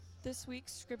This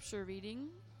week's scripture reading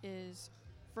is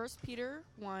 1 Peter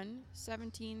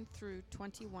 1:17 through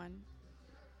 21.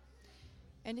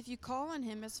 And if you call on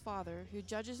him as Father, who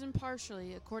judges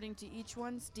impartially according to each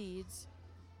one's deeds,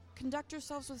 conduct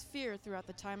yourselves with fear throughout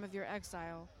the time of your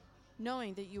exile,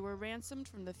 knowing that you were ransomed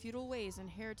from the futile ways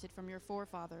inherited from your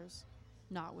forefathers,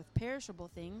 not with perishable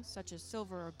things such as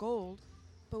silver or gold,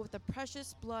 but with the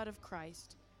precious blood of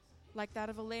Christ, like that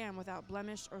of a lamb without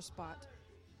blemish or spot.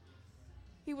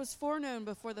 He was foreknown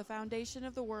before the foundation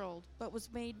of the world, but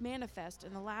was made manifest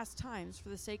in the last times for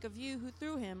the sake of you who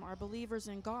through him are believers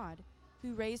in God,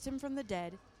 who raised him from the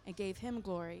dead and gave him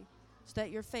glory, so that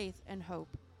your faith and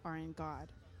hope are in God.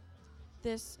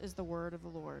 This is the word of the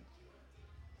Lord.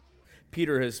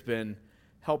 Peter has been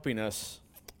helping us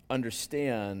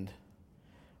understand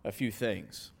a few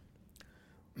things.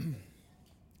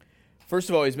 First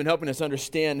of all, he's been helping us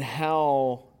understand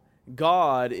how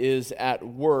God is at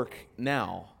work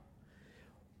now.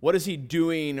 What is he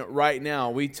doing right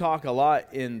now? We talk a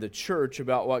lot in the church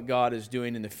about what God is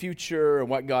doing in the future and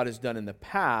what God has done in the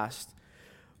past.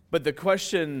 But the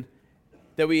question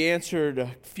that we answered a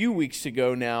few weeks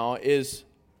ago now is,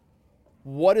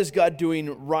 what is God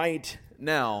doing right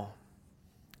now?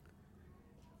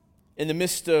 In the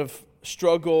midst of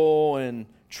struggle and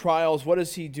trials, what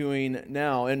is he doing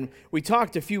now? And we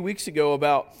talked a few weeks ago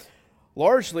about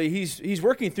largely, he's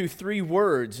working through three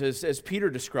words as Peter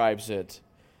describes it: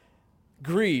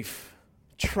 grief,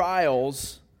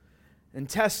 trials, and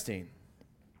testing.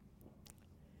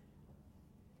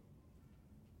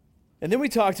 And then we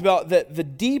talked about that the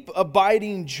deep,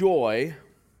 abiding joy,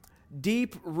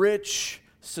 deep, rich,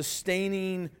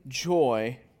 sustaining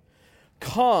joy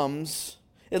comes,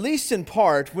 at least in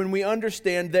part, when we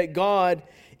understand that God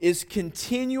is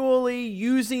continually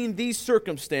using these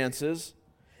circumstances,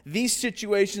 these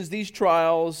situations, these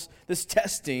trials, this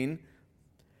testing,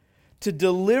 to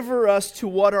deliver us to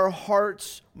what our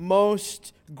hearts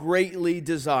most greatly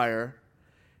desire,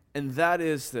 and that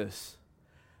is this: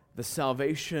 the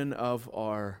salvation of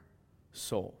our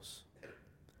souls.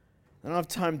 I don't have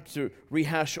time to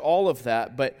rehash all of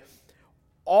that, but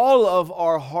all of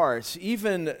our hearts,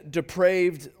 even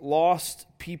depraved, lost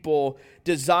people,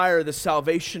 desire the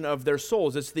salvation of their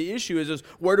souls. It's the issue is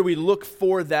where do we look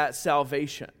for that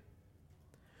salvation?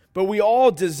 But we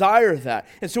all desire that.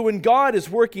 And so when God is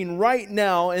working right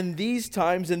now in these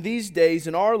times, in these days,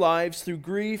 in our lives, through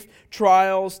grief,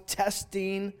 trials,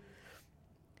 testing,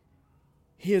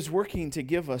 he is working to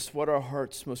give us what our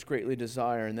hearts most greatly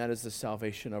desire, and that is the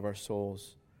salvation of our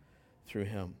souls through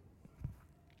him.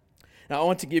 Now, I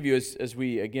want to give you, as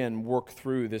we, again, work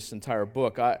through this entire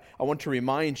book, I want to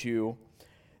remind you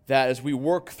that as we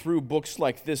work through books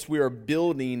like this, we are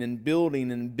building and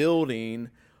building and building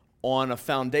on a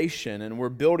foundation, and we're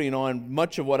building on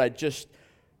much of what I just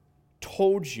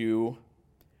told you.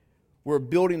 We're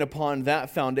building upon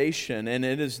that foundation, and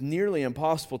it is nearly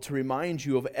impossible to remind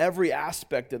you of every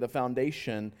aspect of the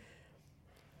foundation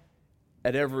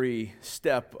at every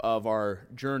step of our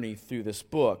journey through this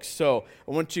book. So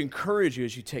I want to encourage you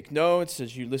as you take notes,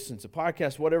 as you listen to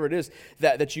podcasts, whatever it is,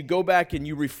 that you go back and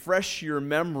you refresh your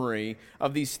memory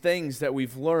of these things that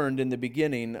we've learned in the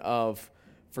beginning of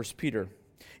 1 Peter.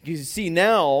 You can see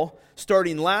now,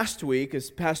 starting last week, as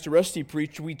Pastor Rusty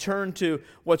preached, we turn to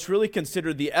what's really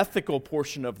considered the ethical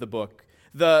portion of the book,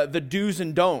 the do's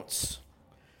and don'ts.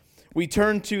 We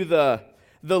turn to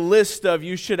the list of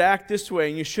you should act this way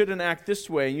and you shouldn't act this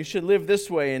way, and you should live this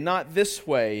way and not this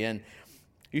way, and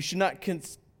you should not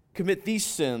commit these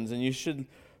sins, and you should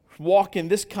walk in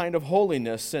this kind of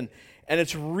holiness. And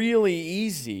it's really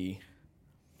easy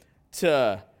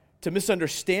to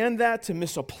misunderstand that, to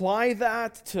misapply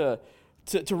that,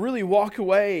 to really walk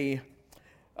away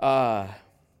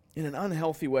in an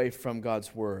unhealthy way from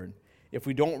God's Word if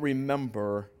we don't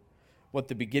remember what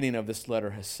the beginning of this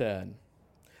letter has said.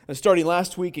 And starting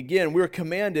last week again, we were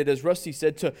commanded, as Rusty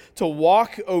said, to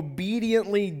walk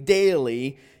obediently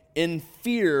daily in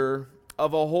fear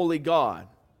of a holy God.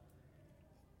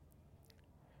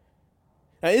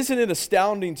 Now, isn't it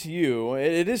astounding to you,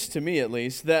 it is to me at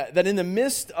least, that in the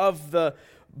midst of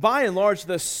by and large,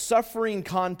 the suffering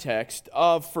context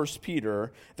of 1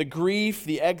 Peter, the grief,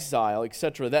 the exile,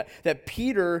 etc., that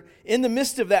Peter, in the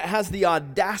midst of that, has the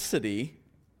audacity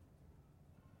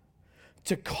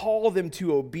to call them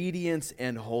to obedience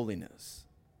and holiness.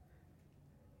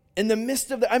 In the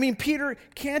midst of that, Peter,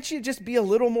 can't you just be a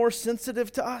little more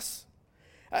sensitive to us?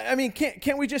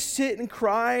 Can't we just sit and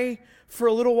cry for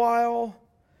a little while?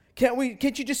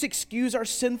 Can't you just excuse our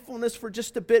sinfulness for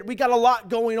just a bit? We got a lot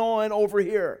going on over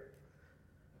here.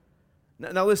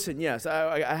 Now listen, yes,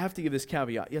 I have to give this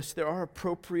caveat. Yes, there are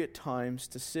appropriate times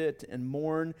to sit and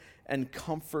mourn and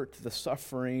comfort the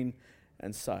suffering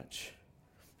and such.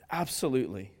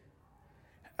 Absolutely.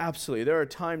 Absolutely. There are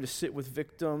times to sit with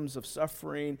victims of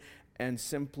suffering and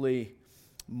simply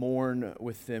mourn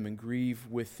with them and grieve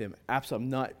with them.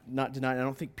 Absolutely. I'm not denying. I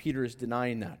don't think Peter is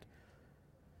denying that.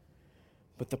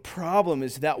 But the problem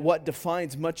is that what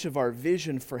defines much of our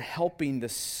vision for helping the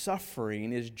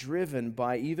suffering is driven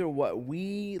by either what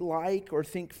we like or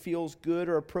think feels good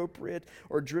or appropriate,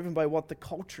 or driven by what the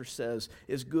culture says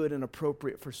is good and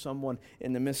appropriate for someone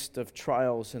in the midst of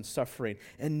trials and suffering,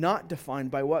 and not defined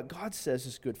by what God says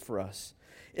is good for us.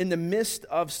 In the midst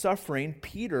of suffering,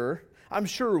 Peter, I'm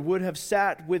sure, would have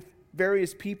sat with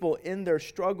various people in their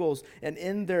struggles and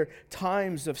in their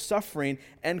times of suffering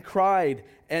and cried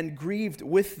and grieved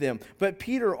with them. But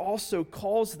Peter also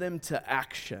calls them to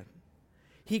action.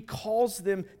 He calls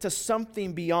them to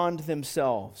something beyond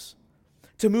themselves,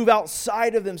 to move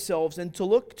outside of themselves and to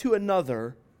look to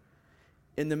another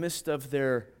in the midst of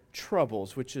their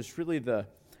troubles, which is really the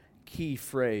key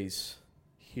phrase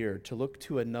here, to look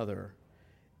to another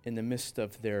in the midst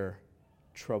of their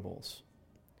troubles.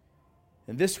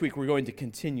 And this week we're going to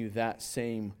continue that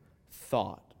same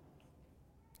thought.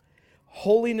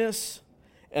 Holiness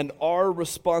and our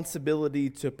responsibility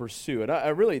to pursue it. I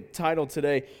really titled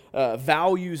today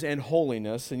Values and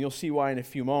Holiness, and you'll see why in a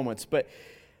few moments. But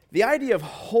the idea of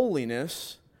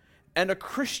holiness and a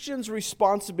Christian's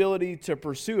responsibility to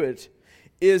pursue it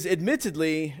is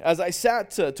admittedly, as I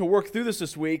sat to work through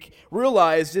this week,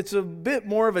 realized it's a bit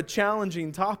more of a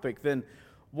challenging topic than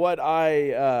what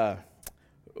I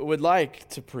would like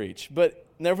to preach. But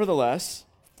nevertheless,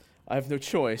 I have no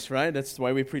choice, right? That's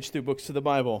why we preach through books of the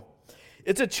Bible.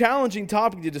 It's a challenging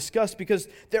topic to discuss because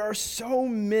there are so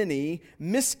many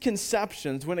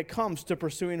misconceptions when it comes to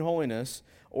pursuing holiness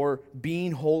or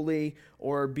being holy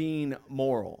or being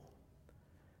moral.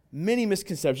 Many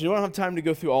misconceptions. We don't have time to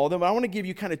go through all of them, but I want to give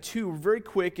you kind of two very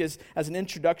quick as an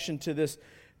introduction to this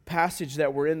passage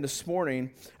that we're in this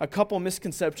morning, a couple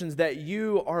misconceptions that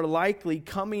you are likely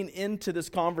coming into this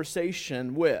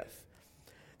conversation with.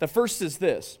 The first is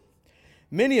this.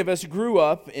 Many of us grew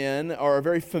up in or are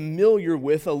very familiar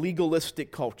with a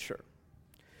legalistic culture.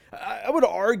 I would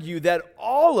argue that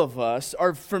all of us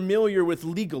are familiar with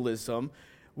legalism.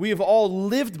 We have all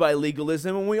lived by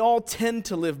legalism, and we all tend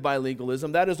to live by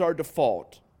legalism. That is our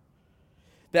default.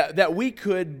 That we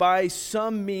could, by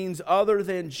some means other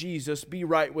than Jesus, be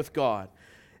right with God.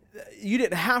 You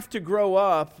didn't have to grow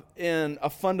up in a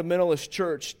fundamentalist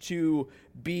church to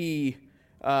be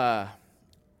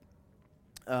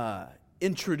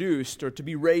introduced or to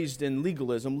be raised in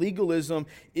legalism. Legalism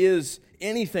is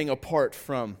anything apart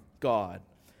from God.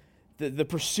 The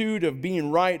pursuit of being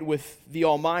right with the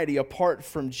Almighty apart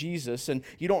from Jesus, and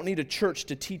you don't need a church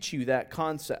to teach you that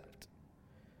concept.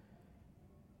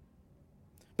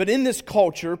 But in this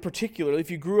culture, particularly, if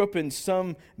you grew up in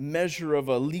some measure of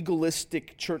a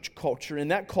legalistic church culture, in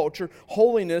that culture,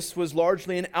 holiness was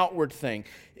largely an outward thing.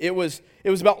 It was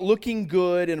about looking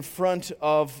good in front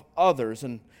of others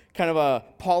and kind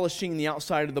of polishing the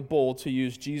outside of the bowl, to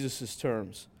use Jesus'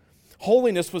 terms.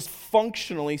 Holiness was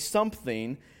functionally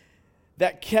something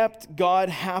that kept God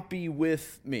happy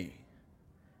with me.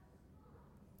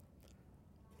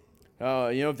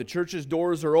 If the church's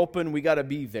doors are open, we got to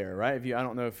be there, right? I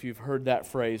don't know if you've heard that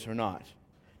phrase or not.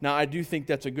 Now, I do think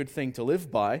that's a good thing to live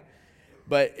by,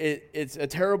 but it's a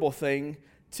terrible thing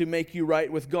to make you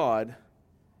right with God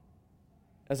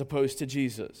as opposed to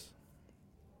Jesus.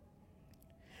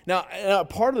 Now,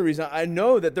 part of the reason I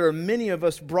know that there are many of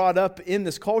us brought up in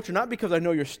this culture, not because I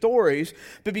know your stories,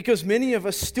 but because many of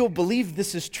us still believe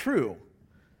this is true.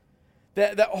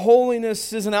 That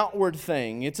holiness is an outward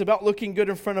thing. It's about looking good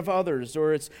in front of others,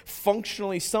 or it's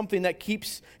functionally something that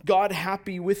keeps God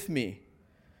happy with me.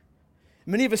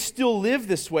 Many of us still live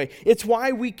this way. It's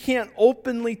why we can't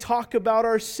openly talk about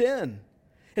our sin.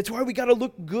 It's why we got to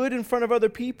look good in front of other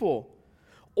people.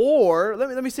 Or,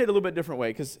 let me say it a little bit different way,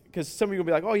 because some of you will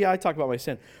be like, oh yeah, I talk about my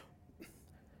sin.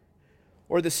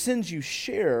 Or the sins you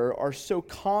share are so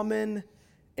common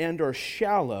and are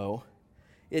shallow,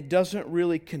 it doesn't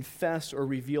really confess or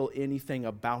reveal anything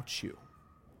about you.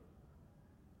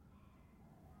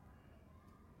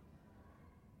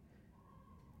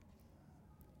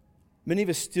 Many of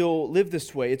us still live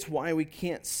this way. It's why we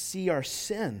can't see our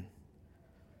sin.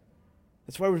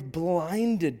 That's why we're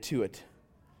blinded to it.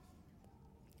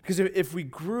 Because if we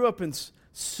grew up in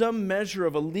some measure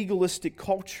of a legalistic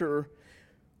culture,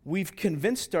 we've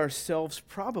convinced ourselves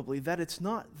probably that it's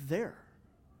not there.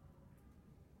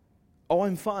 Oh,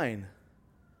 I'm fine.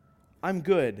 I'm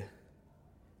good.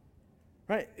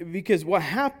 Right? Because what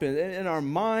happened, and our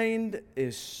mind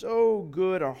is so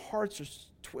good, our hearts are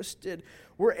twisted,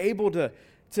 we're able to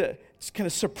kind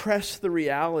of suppress the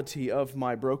reality of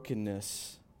my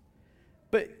brokenness.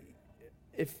 But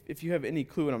if you have any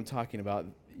clue what I'm talking about,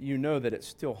 you know that it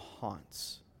still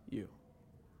haunts you.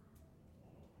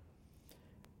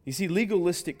 You see,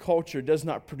 legalistic culture does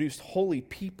not produce holy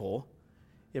people,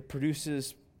 it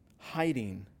produces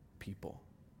hiding people.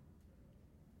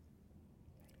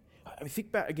 I mean,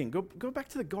 think back again, go back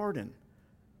to the garden.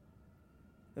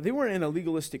 Now, they weren't in a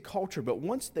legalistic culture, but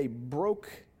once they broke,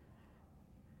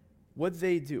 what did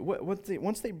they do?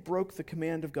 Once they broke the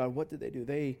command of God, what did they do?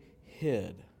 They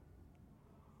hid.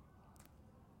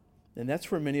 And that's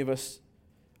where many of us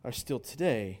are still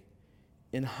today,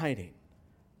 in hiding.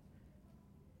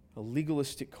 A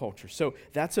legalistic culture. So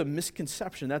that's a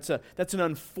misconception. That's an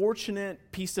unfortunate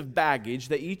piece of baggage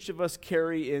that each of us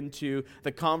carry into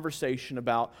the conversation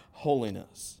about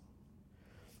holiness.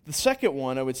 The second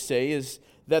one, I would say, is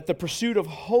that the pursuit of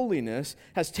holiness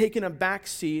has taken a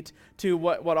backseat to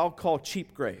what I'll call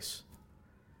cheap grace.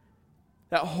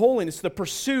 That holiness, the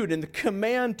pursuit and the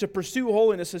command to pursue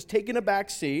holiness has taken a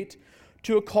backseat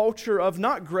to a culture of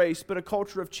not grace, but a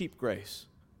culture of cheap grace.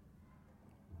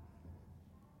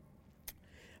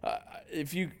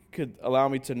 If you could allow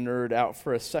me to nerd out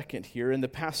for a second here, in the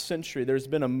past century, there's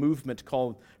been a movement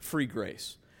called free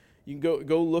grace. You can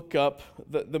go look up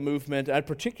the movement. I'd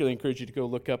particularly encourage you to go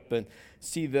look up and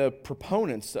see the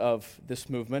proponents of this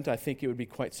movement. I think it would be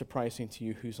quite surprising to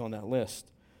you who's on that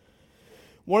list.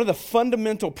 One of the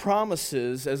fundamental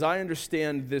promises, as I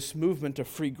understand this movement of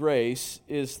free grace,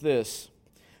 is this: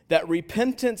 that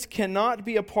repentance cannot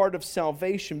be a part of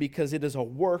salvation because it is a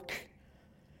work.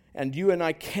 And you and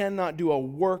I cannot do a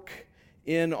work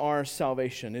in our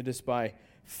salvation. It is by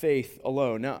faith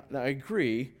alone. Now I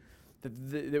agree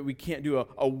that we can't do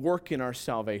a work in our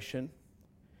salvation.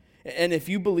 And if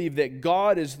you believe that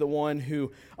God is the one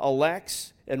who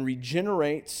elects and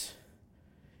regenerates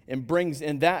and brings,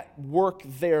 and that work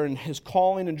there and his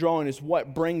calling and drawing is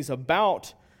what brings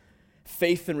about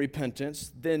faith and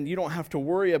repentance, then you don't have to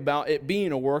worry about it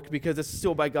being a work because it's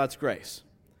still by God's grace.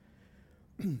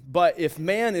 But if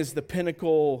man is the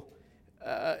pinnacle,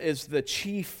 is the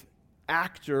chief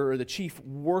actor or the chief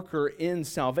worker in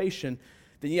salvation,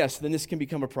 then yes, then this can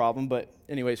become a problem. But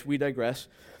anyways, we digress.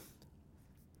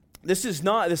 This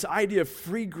idea of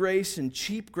free grace and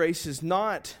cheap grace is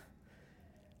not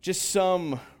just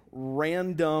some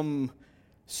random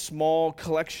small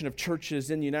collection of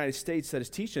churches in the United States that is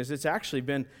teaching us. It's actually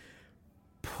been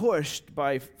pushed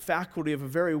by faculty of a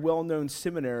very well-known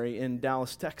seminary in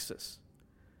Dallas, Texas.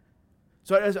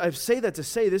 So as I say that to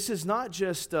say, this is not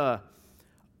just a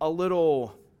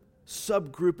little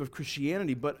subgroup of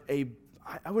Christianity, but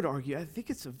I would argue, I think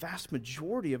it's a vast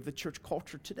majority of the church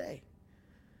culture today.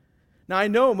 Now, I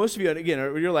know most of you, again,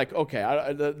 you're like, okay,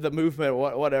 the movement,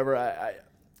 whatever,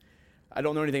 I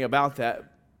don't know anything about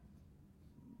that.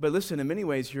 But listen, in many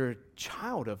ways, you're a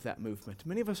child of that movement.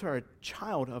 Many of us are a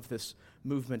child of this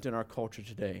movement in our culture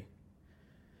today.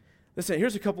 Listen,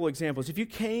 here's a couple examples. If you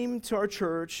came to our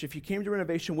church, if you came to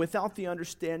Renovation without the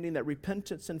understanding that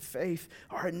repentance and faith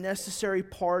are a necessary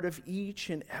part of each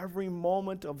and every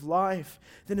moment of life,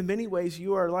 then in many ways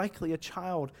you are likely a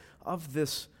child of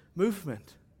this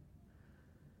movement.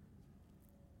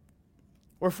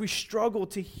 Or if we struggle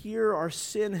to hear our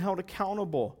sin held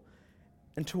accountable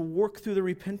and to work through the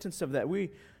repentance of that,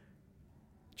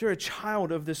 you're a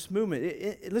child of this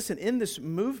movement. Listen, in this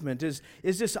movement is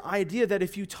this idea that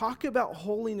if you talk about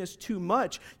holiness too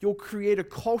much, you'll create a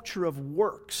culture of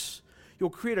works. You'll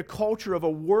create a culture of a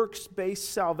works-based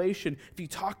salvation if you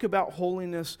talk about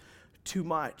holiness too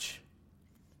much.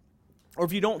 Or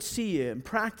if you don't see it and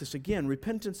practice, again,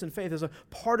 repentance and faith as a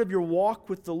part of your walk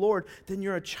with the Lord, then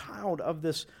you're a child of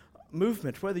this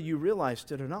movement, whether you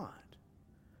realized it or not.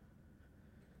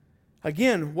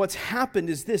 Again, what's happened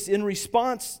is this. In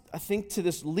response, I think, to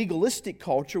this legalistic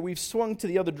culture, we've swung to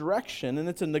the other direction, and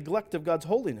it's a neglect of God's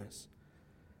holiness.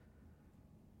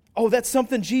 Oh, that's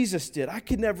something Jesus did. I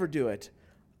could never do it.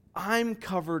 I'm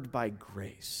covered by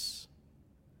grace.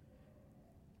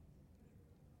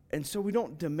 And so we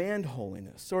don't demand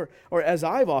holiness. Or as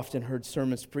I've often heard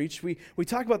sermons preached, we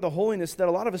talk about the holiness that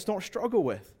a lot of us don't struggle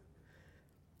with.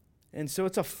 And so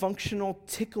it's a functional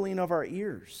tickling of our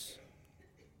ears.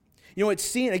 You know, it's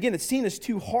seen as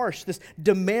too harsh. This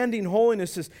demanding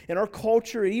holiness is, in our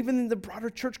culture, even in the broader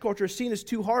church culture, is seen as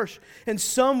too harsh. And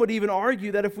some would even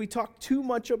argue that if we talk too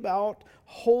much about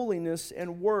holiness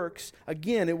and works,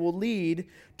 again, it will lead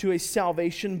to a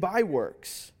salvation by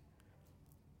works.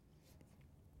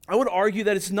 I would argue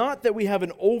that it's not that we have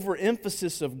an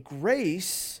overemphasis of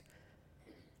grace.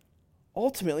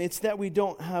 Ultimately, it's that we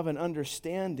don't have an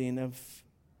understanding of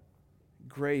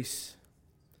grace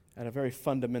at a very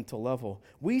fundamental level.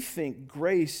 We think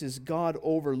grace is God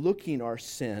overlooking our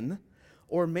sin,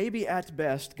 or maybe at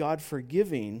best, God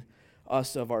forgiving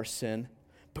us of our sin.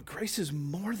 But grace is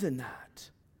more than that.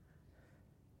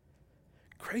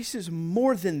 Grace is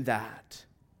more than that.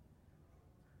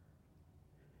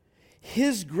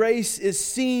 His grace is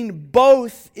seen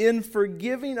both in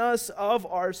forgiving us of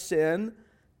our sin,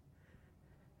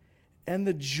 and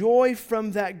the joy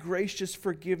from that gracious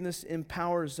forgiveness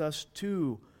empowers us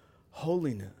to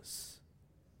holiness.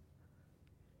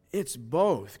 It's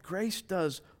both. Grace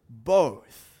does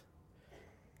both.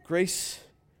 Grace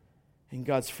in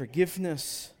God's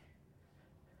forgiveness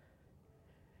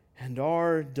and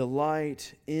our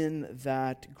delight in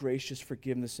that gracious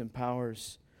forgiveness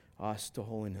empowers us to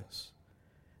holiness.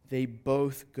 They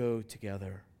both go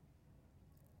together.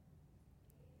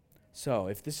 So,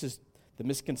 if this is the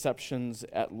misconceptions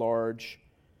at large,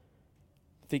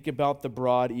 think about the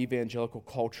broad evangelical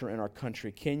culture in our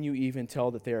country. Can you even tell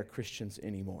that they are Christians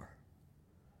anymore?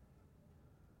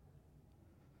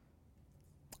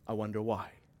 I wonder why.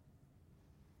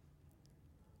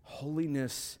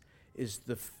 Holiness is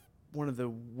one of the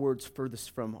words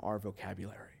furthest from our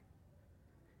vocabulary,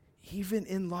 even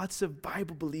in lots of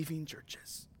Bible-believing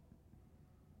churches.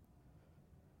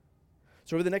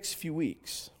 So over the next few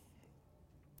weeks,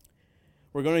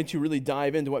 we're going to really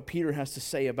dive into what Peter has to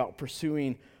say about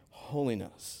pursuing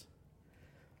holiness.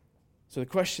 So the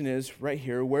question is, right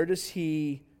here, where does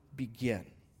he begin?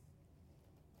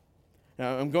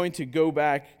 Now, I'm going to go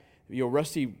back.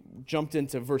 Rusty jumped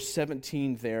into verse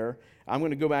 17 there. I'm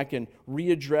going to go back and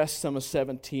readdress some of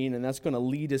 17, and that's going to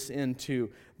lead us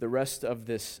into the rest of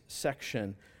this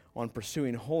section on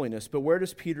pursuing holiness. But where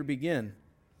does Peter begin?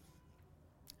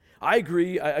 I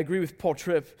agree with Paul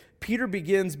Tripp. Peter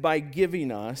begins by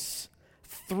giving us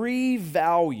 3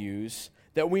 values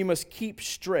that we must keep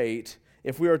straight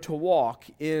if we are to walk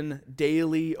in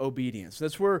daily obedience.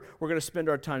 That's where we're going to spend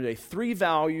our time today. 3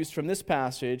 values from this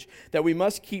passage that we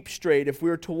must keep straight if we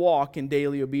are to walk in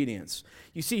daily obedience.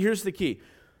 You see, here's the key.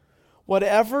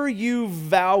 Whatever you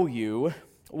value,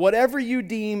 whatever you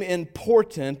deem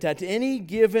important at any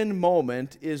given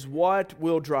moment is what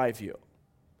will drive you.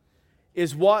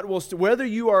 Is what will, whether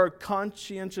you are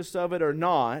conscientious of it or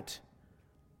not,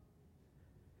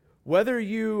 whether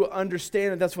you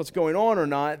understand that that's what's going on or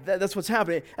not, that's what's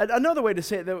happening. Another way to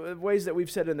say it, the ways that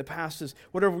we've said it in the past, is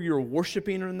whatever you're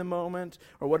worshiping in the moment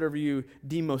or whatever you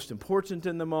deem most important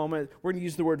in the moment. We're going to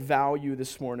use the word value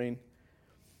this morning.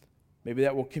 Maybe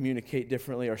that will communicate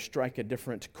differently or strike a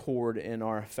different chord in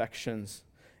our affections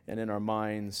and in our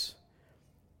minds.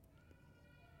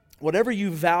 Whatever you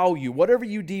value, whatever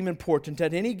you deem important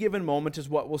at any given moment is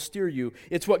what will steer you.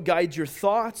 It's what guides your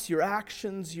thoughts, your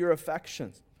actions, your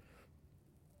affections.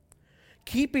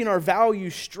 Keeping our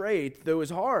values straight, though,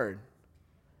 is hard.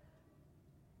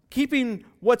 Keeping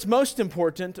what's most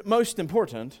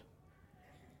important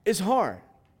is hard.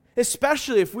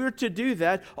 Especially if we're to do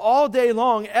that all day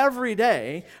long, every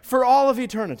day, for all of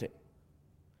eternity.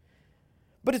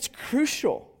 But it's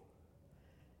crucial.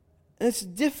 And it's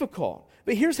difficult.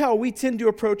 But here's how we tend to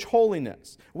approach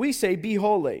holiness. We say, be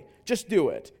holy. Just do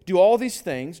it. Do all these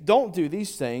things. Don't do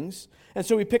these things. And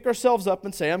so we pick ourselves up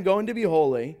and say, I'm going to be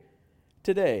holy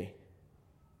today.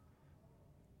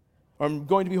 Or I'm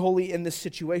going to be holy in this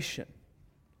situation.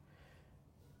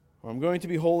 Or I'm going to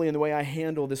be holy in the way I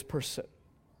handle this person.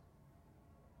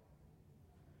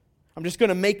 I'm just going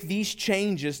to make these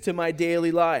changes to my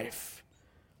daily life.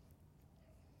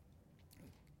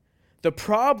 The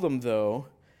problem, though,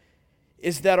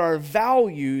 is that our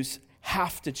values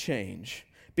have to change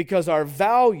because our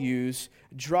values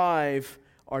drive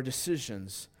our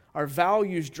decisions. Our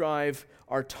values drive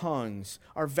our tongues.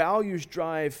 Our values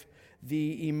drive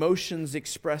the emotions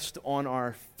expressed on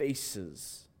our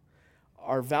faces.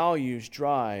 Our values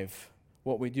drive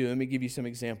what we do. Let me give you some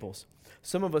examples.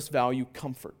 Some of us value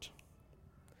comfort.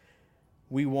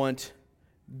 We want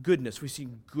goodness. We see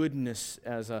goodness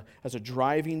as a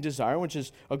driving desire, which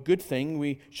is a good thing.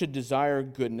 We should desire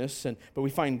goodness, but we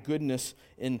find goodness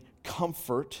in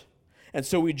comfort. And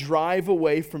so we drive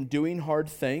away from doing hard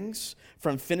things,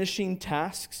 from finishing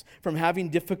tasks, from having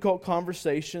difficult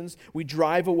conversations. We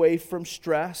drive away from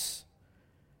stress.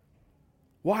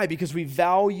 Why? Because we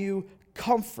value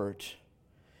comfort.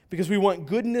 Because we want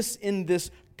goodness in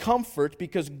this comfort,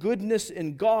 because goodness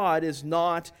in God is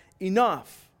not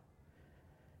enough.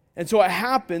 And so what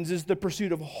happens is the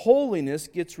pursuit of holiness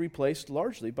gets replaced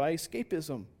largely by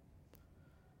escapism.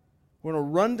 We're going to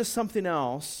run to something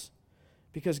else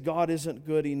because God isn't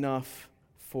good enough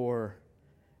for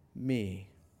me.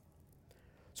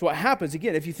 So what happens,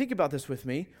 again, if you think about this with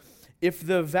me, if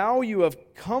the value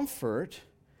of comfort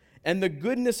and the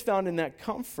goodness found in that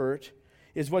comfort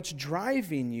is what's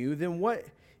driving you, then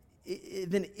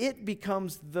it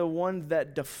becomes the one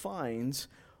that defines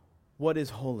what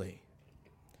is holy.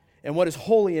 And what is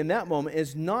holy in that moment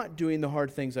is not doing the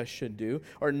hard things I should do,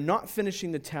 or not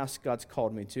finishing the task God's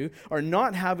called me to, or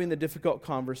not having the difficult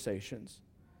conversations.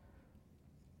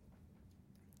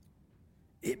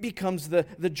 It becomes the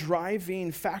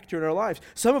driving factor in our lives.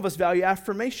 Some of us value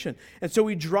affirmation, and so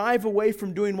we drive away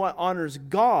from doing what honors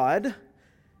God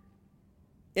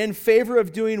in favor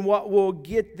of doing what will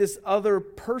get this other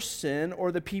person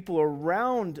or the people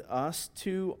around us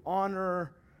to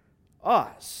honor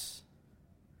us.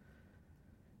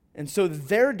 And so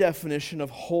their definition of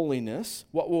holiness,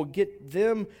 what will get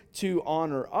them to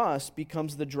honor us,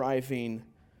 becomes the driving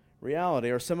reality.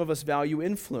 Or some of us value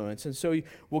influence, and so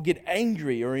we'll get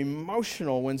angry or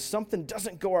emotional when something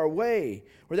doesn't go our way,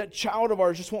 or that child of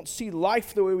ours just won't see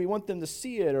life the way we want them to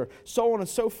see it, or so on and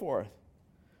so forth.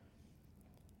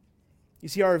 You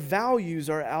see, our values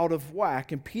are out of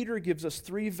whack, and Peter gives us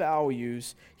 3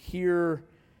 values here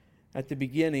at the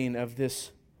beginning of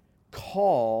this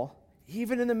call,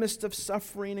 even in the midst of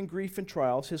suffering and grief and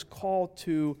trials, his call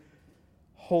to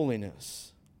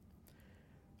holiness.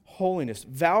 Holiness.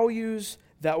 Values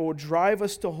that will drive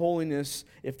us to holiness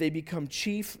if they become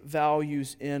chief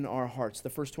values in our hearts. The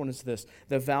first one is this: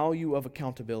 the value of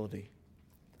accountability.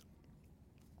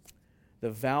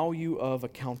 The value of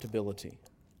accountability.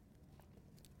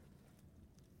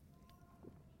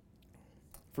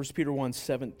 1 Peter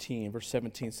 1:17, verse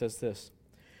 17 says this: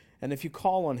 "And if you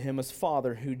call on him as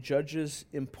Father who judges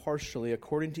impartially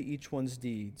according to each one's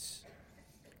deeds,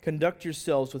 conduct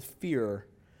yourselves with fear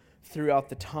throughout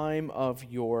the time of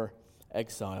your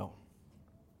exile."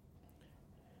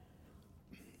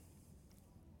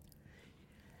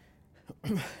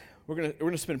 We're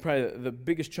going to spend probably the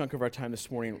biggest chunk of our time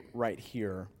this morning right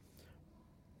here,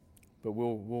 but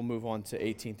we'll move on to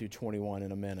 18 through 21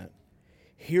 in a minute.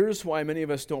 Here's why many of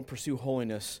us don't pursue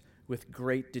holiness with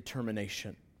great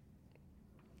determination.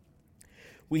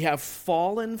 We have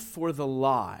fallen for the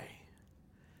lie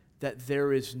that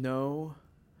there is no,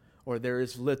 or there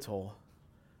is little,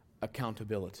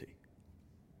 accountability.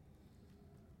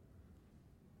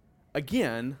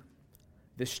 Again,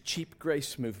 this cheap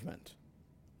grace movement.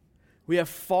 We have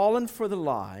fallen for the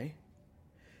lie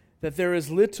that there is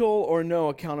little or no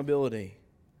accountability.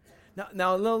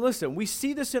 Now, listen, we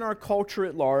see this in our culture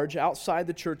at large, outside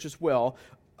the church as well.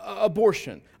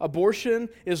 Abortion. Abortion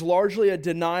is largely a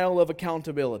denial of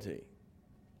accountability.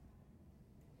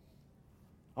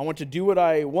 I want to do what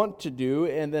I want to do,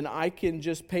 and then I can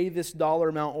just pay this dollar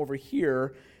amount over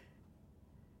here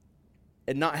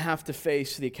and not have to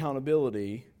face the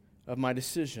accountability of my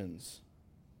decisions.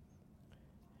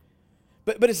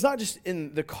 But it's not just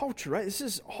in the culture, right? This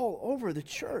is all over the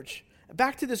church.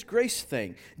 Back to this grace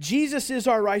thing. Jesus is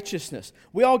our righteousness.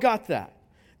 We all got that.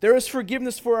 There is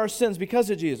forgiveness for our sins because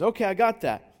of Jesus. Okay, I got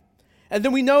that. And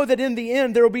then we know that in the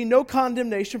end, there will be no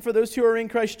condemnation for those who are in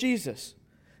Christ Jesus.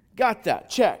 Got that.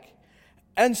 Check.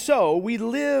 And so we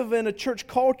live in a church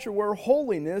culture where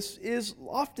holiness is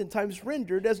oftentimes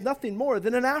rendered as nothing more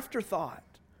than an afterthought.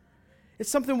 It's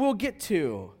something we'll get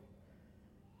to.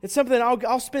 It's something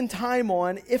I'll spend time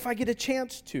on if I get a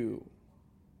chance to.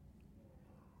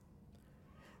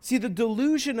 See, the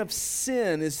delusion of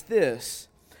sin is this: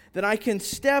 that I can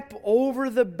step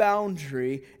over the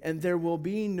boundary and there will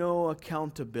be no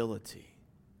accountability.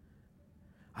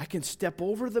 I can step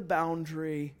over the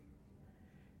boundary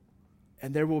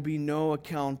and there will be no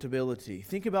accountability.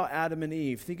 Think about Adam and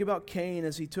Eve. Think about Cain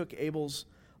as he took Abel's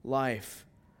life.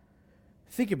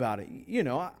 Think about it. You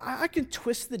know, I can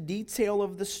twist the detail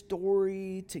of the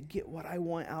story to get what I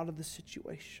want out of the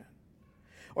situation.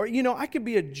 Or, you know, I could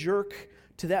be a jerk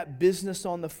to that business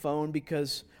on the phone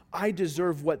because I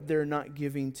deserve what they're not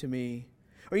giving to me.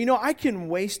 Or, you know, I can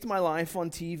waste my life on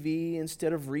TV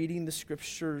instead of reading the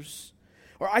scriptures.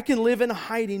 Or I can live in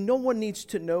hiding. No one needs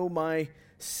to know my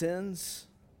sins.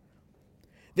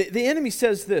 The enemy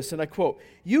says this, and I quote,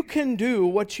 "You can do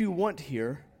what you want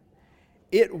here.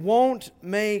 It won't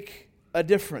make a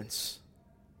difference."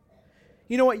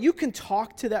 You know what? You can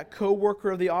talk to that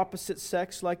coworker of the opposite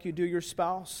sex like you do your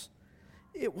spouse.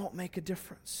 It won't make a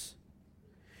difference.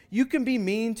 You can be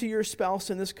mean to your spouse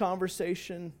in this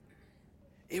conversation.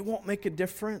 It won't make a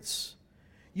difference.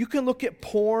 You can look at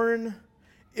porn.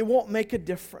 It won't make a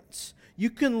difference. You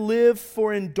can live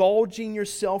for indulging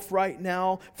yourself right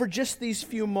now, for just these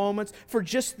few moments, for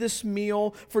just this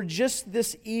meal, for just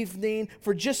this evening,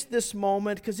 for just this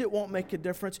moment, because it won't make a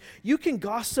difference. You can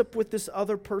gossip with this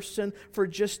other person for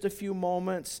just a few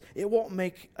moments. It won't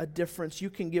make a difference. You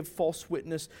can give false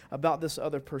witness about this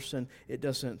other person. It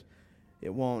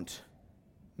won't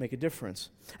make a difference.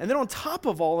 And then on top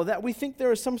of all of that, we think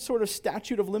there is some sort of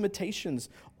statute of limitations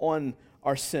on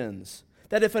our sins.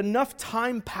 That if enough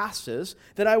time passes,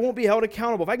 that I won't be held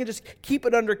accountable. If I can just keep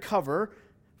it under cover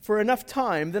for enough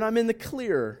time, then I'm in the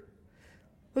clear.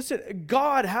 Listen,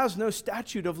 God has no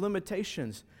statute of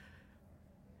limitations.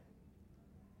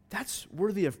 That's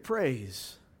worthy of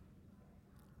praise.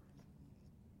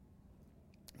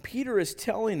 Peter is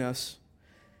telling us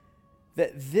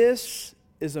that this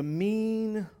is a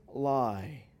mean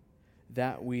lie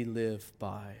that we live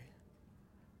by.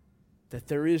 That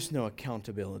there is no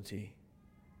accountability.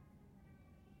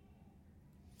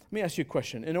 Let me ask you a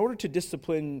question. In order to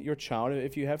discipline your child,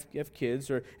 if you have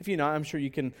kids, or if you're not, I'm sure you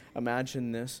can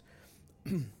imagine this.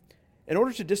 In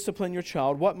order to discipline your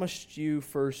child, what must you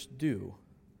first do?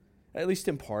 At least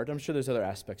in part. I'm sure there's other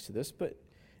aspects to this, but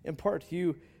in part,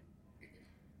 you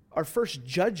are first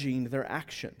judging their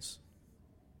actions.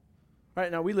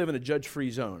 Right now, we live in a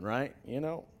judge-free zone, right? You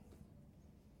know,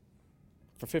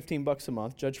 for $15 a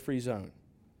month, judge-free zone.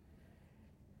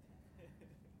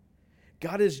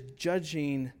 God is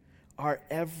judging our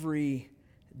every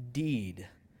deed.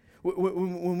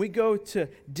 When we go to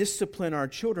discipline our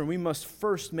children, we must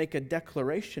first make a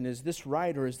declaration. Is this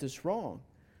right or is this wrong?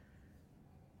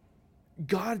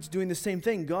 God's doing the same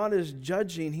thing. God is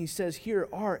judging. He says here,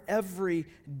 our every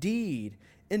deed.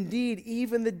 Indeed,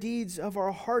 even the deeds of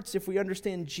our hearts, if we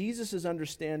understand Jesus'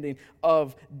 understanding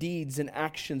of deeds and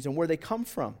actions and where they come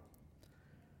from.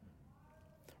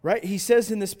 Right? He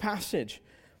says in this passage,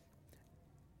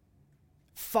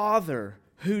 Father,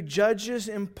 who judges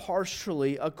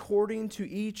impartially according to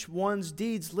each one's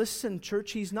deeds. Listen,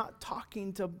 church, he's not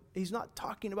talking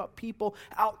about people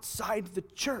outside the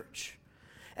church.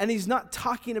 And he's not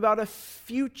talking about a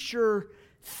future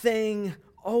thing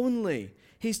only.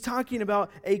 He's talking about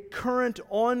a current,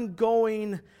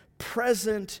 ongoing,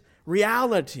 present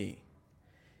reality.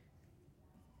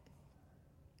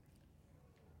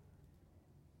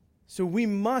 So we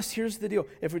must, here's the deal,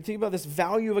 if we think about this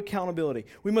value of accountability,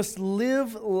 we must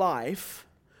live life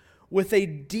with a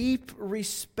deep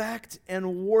respect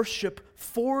and worship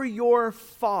for your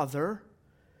Father,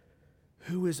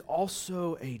 who is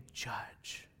also a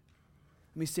judge.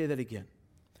 Let me say that again.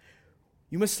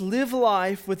 You must live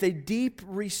life with a deep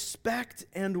respect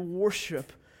and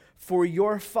worship for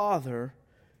your Father,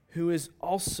 who is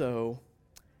also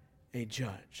a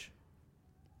judge.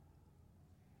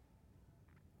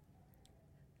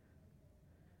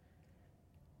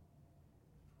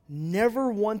 Never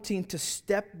wanting to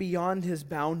step beyond his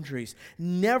boundaries,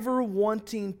 never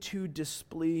wanting to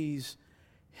displease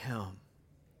him.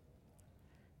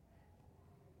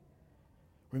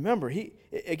 Remember,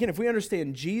 if we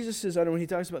understand Jesus' when he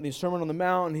talks about the Sermon on the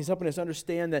Mount, and he's helping us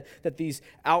understand that these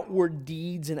outward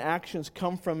deeds and actions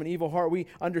come from an evil heart, we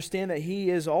understand that he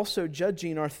is also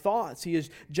judging our thoughts. He is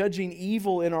judging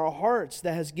evil in our hearts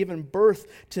that has given birth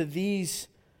to these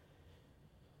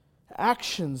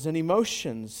actions and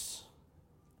emotions.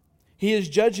 He is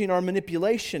judging our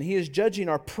manipulation. He is judging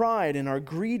our pride and our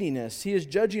greediness. He is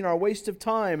judging our waste of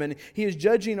time, and he is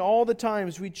judging all the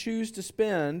times we choose to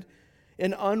spend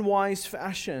in unwise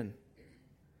fashion.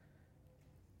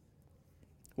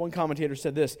 One commentator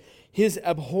said this: his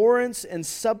abhorrence and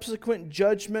subsequent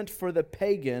judgment for the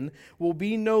pagan will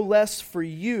be no less for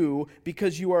you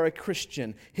because you are a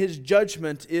Christian. His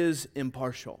judgment is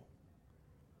impartial.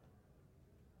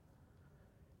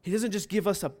 He doesn't just give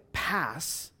us a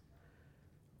pass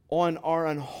on our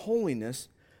unholiness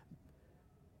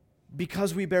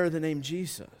because we bear the name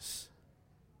Jesus.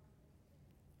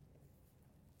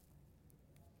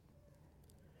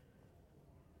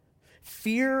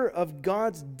 Fear of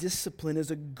God's discipline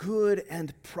is a good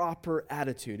and proper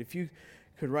attitude. If you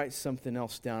could write something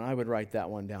else down, I would write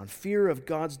that one down. Fear of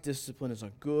God's discipline is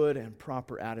a good and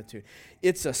proper attitude.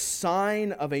 It's a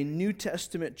sign of a New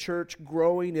Testament church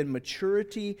growing in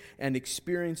maturity and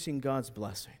experiencing God's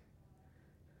blessing.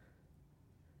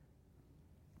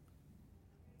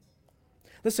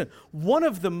 Listen, one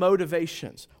of the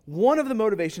motivations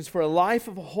for a life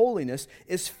of holiness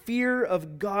is fear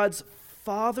of God's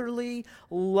fatherly,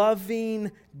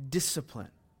 loving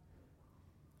discipline.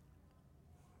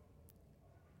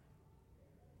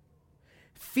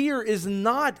 Fear is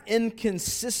not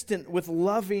inconsistent with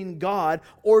loving God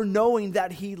or knowing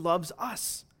that He loves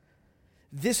us.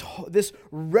 this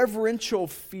reverential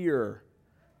fear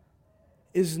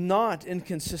is not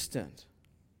inconsistent.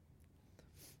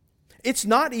 It's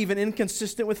not even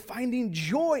inconsistent with finding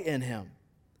joy in Him.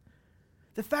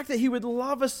 The fact that He would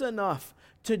love us enough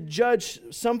to judge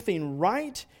something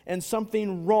right and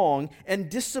something wrong and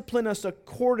discipline us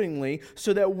accordingly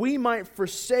so that we might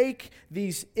forsake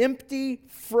these empty,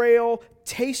 frail,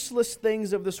 tasteless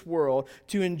things of this world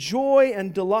to enjoy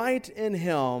and delight in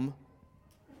Him,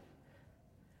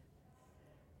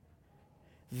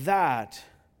 that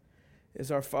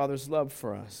is our Father's love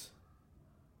for us.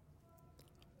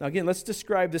 Now again, let's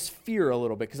describe this fear a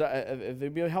little bit, because it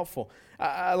would be helpful.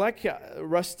 I like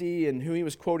Rusty, and who he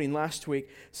was quoting last week,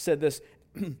 said this,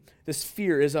 this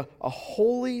fear is a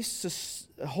holy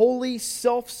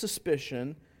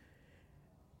self-suspicion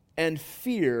and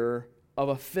fear of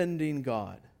offending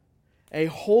God. A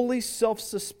holy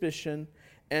self-suspicion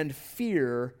and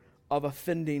fear of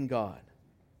offending God.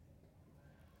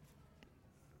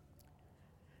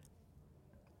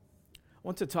 I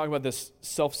want to talk about this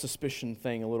self-suspicion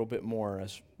thing a little bit more,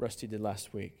 as Rusty did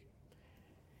last week.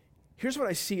 Here's what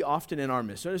I see often in our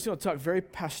midst. So I'm just going to talk very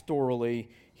pastorally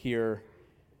here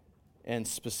and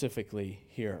specifically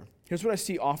here. Here's what I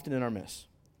see often in our midst.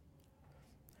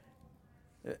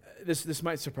 This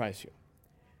might surprise you.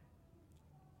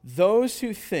 Those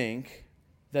who think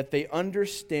that they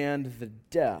understand the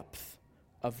depth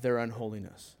of their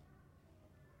unholiness.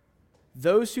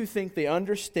 Those who think they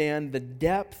understand the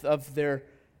depth of their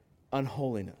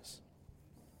unholiness.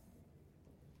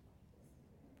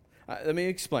 Let me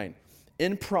explain.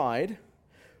 In pride,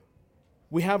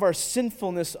 we have our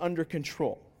sinfulness under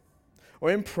control.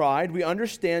 Or in pride, we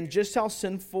understand just how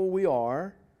sinful we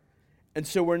are, and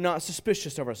so we're not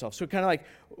suspicious of ourselves. So kind of like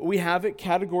we have it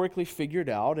categorically figured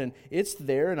out, and it's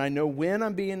there, and I know when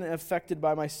I'm being affected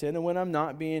by my sin and when I'm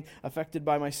not being affected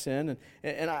by my sin,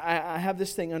 and I have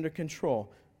this thing under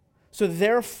control. So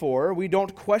therefore, we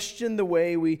don't question the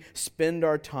way we spend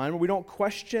our time, or we don't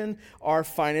question our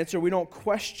finance, or we don't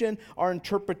question our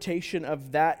interpretation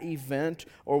of that event,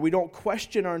 or we don't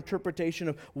question our interpretation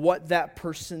of what that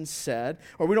person said,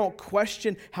 or we don't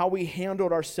question how we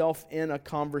handled ourselves in a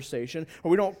conversation, or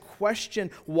we don't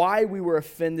question why we were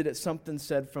offended at something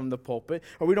said from the pulpit,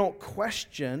 or we don't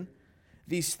question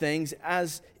these things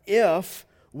as if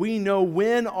we know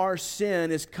when our sin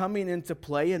is coming into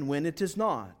play and when it is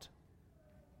not.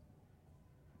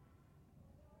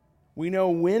 We know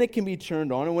when it can be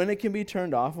turned on and when it can be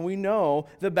turned off, and we know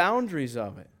the boundaries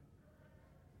of it.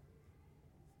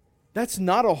 That's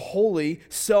not a holy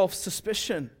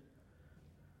self-suspicion.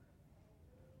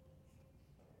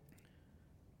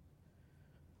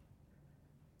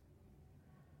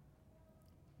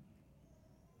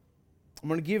 I'm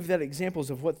going to give that examples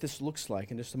of what this looks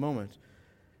like in just a moment.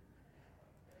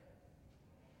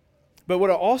 But what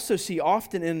I also see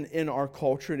often in our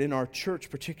culture and in our church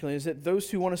particularly is that those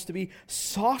who want us to be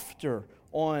softer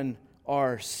on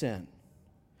our sin.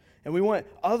 And we want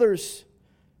others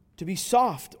to be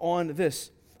soft on this.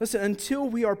 Listen, until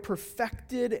we are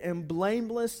perfected and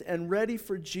blameless and ready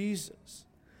for Jesus,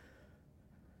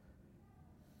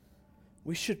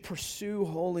 we should pursue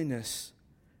holiness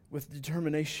with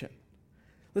determination.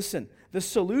 Listen, the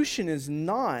solution is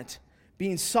not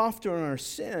being softer on our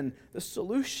sin. The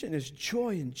solution is joy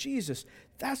in Jesus.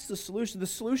 That's the solution. The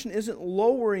solution isn't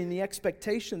lowering the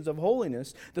expectations of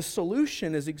holiness. The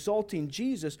solution is exalting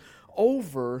Jesus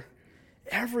over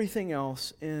everything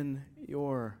else in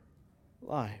your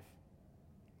life.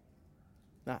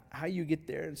 Now, how you get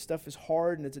there and stuff is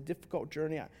hard and it's a difficult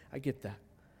journey. I get that.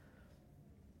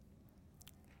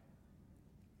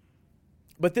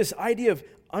 But this idea of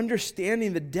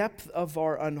understanding the depth of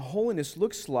our unholiness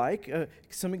looks like,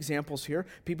 some examples here,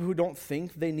 people who don't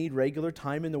think they need regular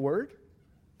time in the Word.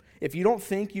 If you don't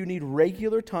think you need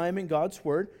regular time in God's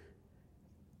Word,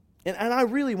 and I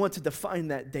really want to define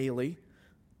that daily,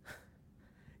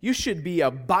 you should be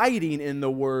abiding in the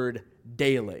Word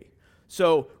daily.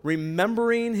 So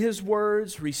remembering His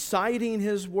words, reciting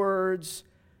His words,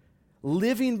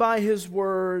 living by His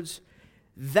words,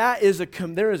 there is a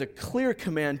clear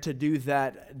command to do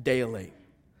that daily.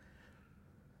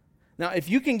 Now, if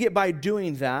you can get by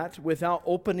doing that without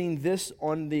opening this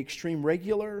on the extreme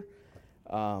regular,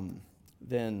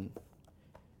 then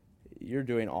you're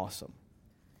doing awesome.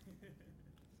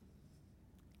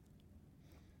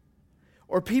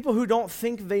 Or people who don't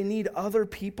think they need other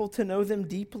people to know them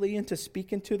deeply and to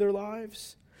speak into their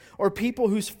lives. Or people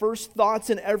whose first thoughts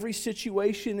in every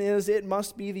situation is, it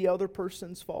must be the other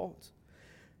person's fault.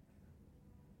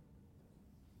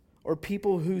 Or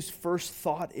people whose first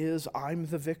thought is, I'm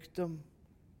the victim.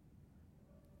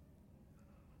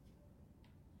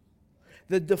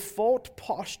 The default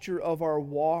posture of our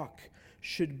walk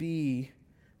should be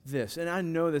this. And I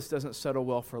know this doesn't settle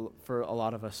well for a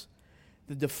lot of us.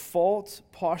 The default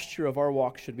posture of our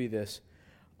walk should be this: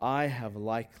 I have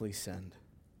likely sinned.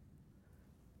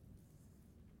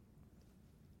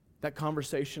 That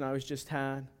conversation I was just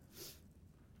had.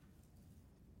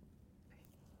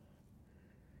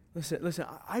 Listen,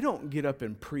 I don't get up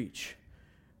and preach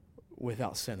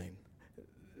without sinning.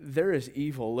 There is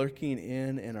evil lurking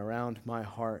in and around my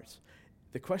heart.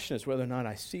 The question is whether or not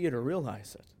I see it or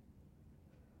realize it.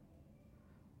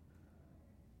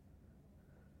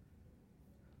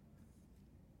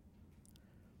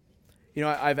 You know,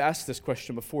 I've asked this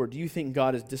question before. Do you think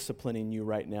God is disciplining you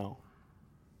right now?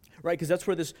 Right, because that's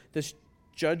where this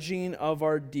judging of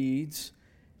our deeds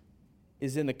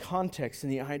is in the context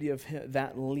and the idea of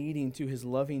that leading to his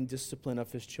loving discipline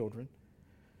of his children.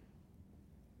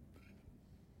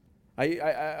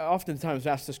 I oftentimes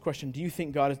ask this question: do you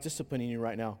think God is disciplining you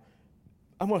right now?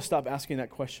 I'm going to stop asking that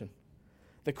question.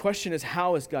 The question is,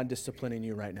 how is God disciplining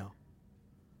you right now?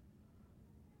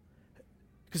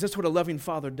 Because that's what a loving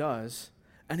father does,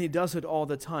 and he does it all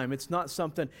the time. It's not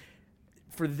something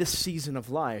for this season of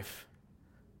life.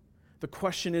 The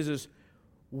question is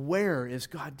where is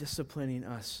God disciplining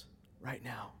us right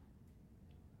now?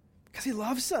 Because he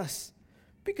loves us.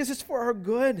 Because it's for our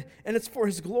good and it's for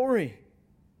his glory.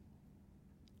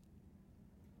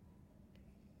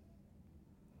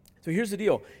 So here's the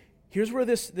deal. Here's where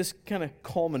this kind of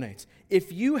culminates.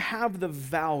 If you have the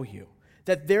value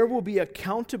that there will be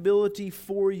accountability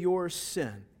for your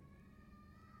sin,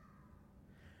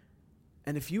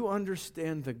 and if you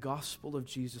understand the gospel of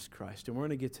Jesus Christ, and we're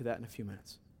going to get to that in a few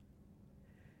minutes,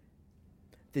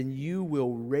 then you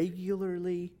will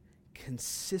regularly,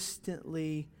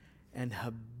 consistently, and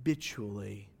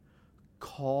habitually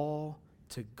call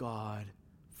to God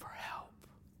for help.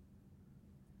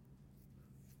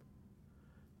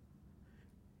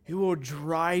 It will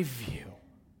drive you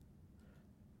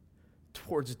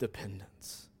towards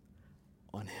dependence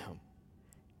on him.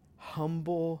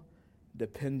 Humble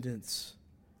dependence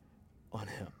on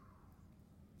him.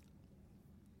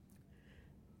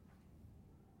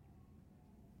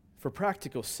 For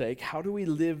practical sake, how do we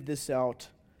live this out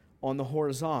on the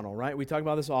horizontal, right? We talk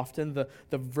about this often.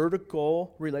 The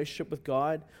vertical relationship with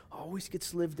God always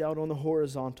gets lived out on the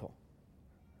horizontal.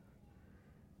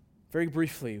 Very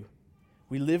briefly,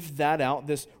 we live that out,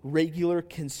 this regular,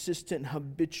 consistent,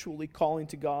 habitually calling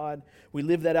to God. We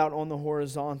live that out on the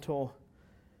horizontal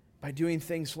by doing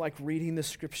things like reading the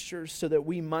Scriptures so that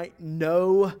we might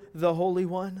know the Holy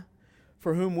One,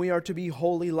 for whom we are to be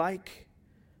holy like.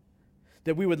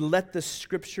 That we would let the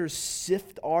Scriptures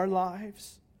sift our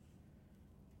lives.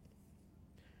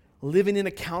 Living in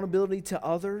accountability to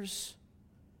others.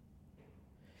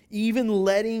 Even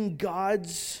letting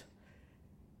God's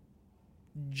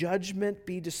judgment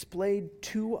be displayed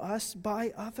to us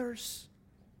by others.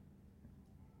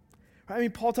 I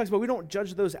mean, Paul talks about we don't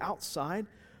judge those outside.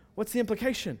 What's the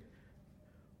implication?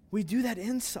 We do that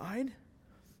inside.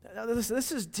 Now, this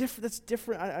is different. That's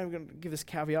different. I'm going to give this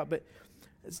caveat, but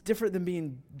it's different than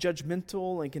being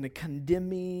judgmental, like in a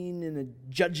condemning, in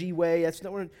a judgy way. That's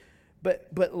not what.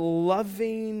 But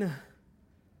loving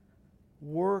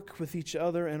work with each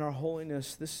other in our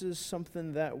holiness. This is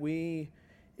something that we,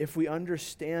 if we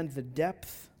understand the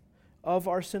depth of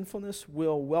our sinfulness,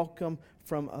 will welcome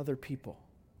from other people.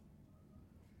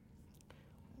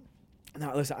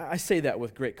 Now, listen, I say that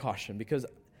with great caution because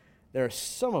there are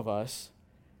some of us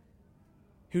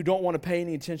who don't want to pay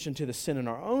any attention to the sin in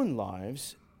our own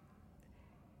lives,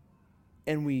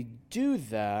 and we do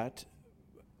that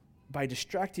by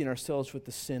distracting ourselves with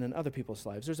the sin in other people's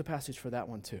lives. There's a passage for that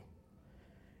one too.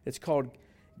 It's called,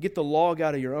 get the log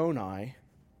out of your own eye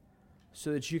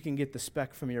so that you can get the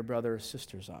speck from your brother or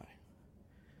sister's eye.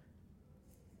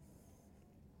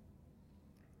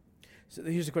 So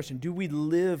here's the question. Do we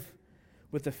live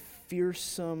with a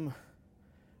fearsome,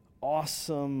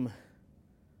 awesome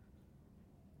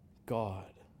God?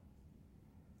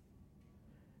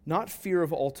 Not fear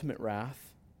of ultimate wrath,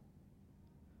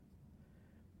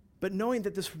 but knowing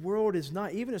that this world is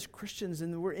not, even as Christians,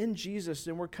 and we're in Jesus,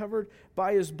 and we're covered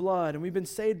by his blood, and we've been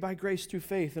saved by grace through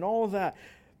faith, and all of that.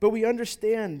 But we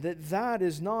understand that that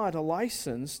is not a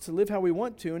license to live how we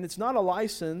want to, and it's not a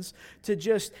license to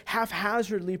just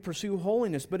haphazardly pursue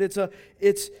holiness, but it's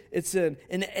an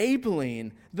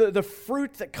enabling. The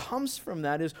fruit that comes from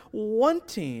that is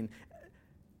wanting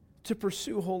to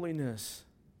pursue holiness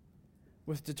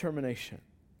with determination.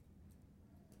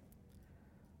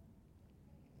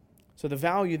 So the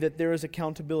value that there is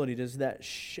accountability, does that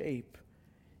shape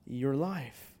your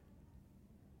life?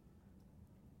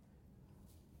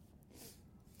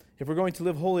 If we're going to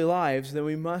live holy lives, then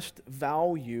we must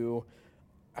value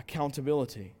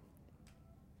accountability.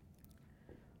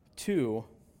 2,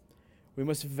 we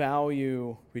must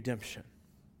value redemption.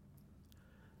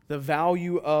 The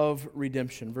value of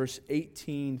redemption, verse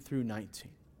 18 through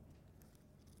 19.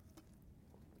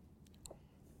 It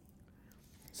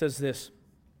says this,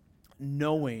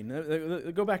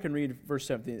 knowing. Go back and read verse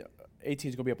 17. 18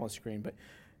 is going to be up on the screen, but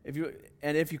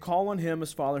if you call on him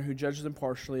as Father who judges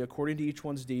impartially according to each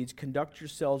one's deeds, conduct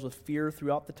yourselves with fear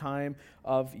throughout the time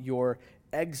of your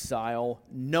exile,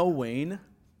 knowing.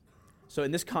 So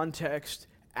in this context,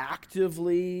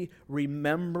 actively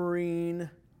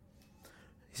remembering.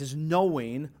 He says,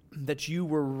 knowing that you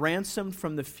were ransomed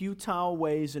from the futile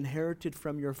ways inherited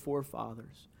from your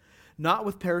forefathers, not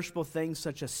with perishable things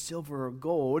such as silver or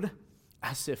gold,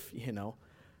 as if,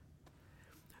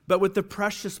 but with the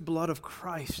precious blood of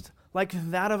Christ, like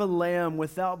that of a lamb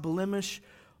without blemish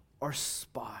or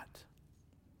spot.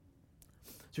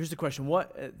 So here's the question,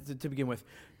 to begin with,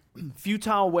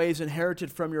 futile ways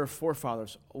inherited from your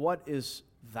forefathers, what is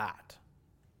that?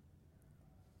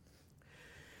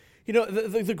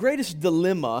 The greatest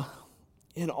dilemma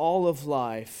in all of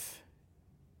life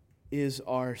is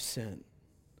our sin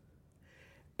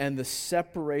and the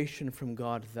separation from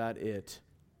God that it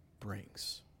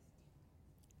brings.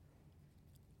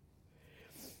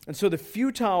 And so the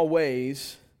futile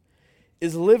ways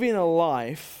is living a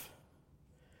life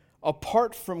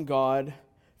apart from God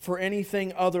for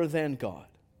anything other than God.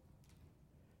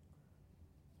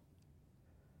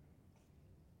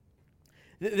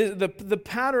 The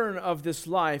pattern of this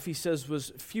life, he says,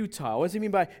 was futile. What does he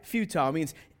mean by futile? It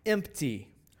means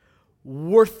empty,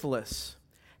 worthless,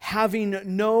 having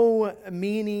no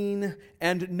meaning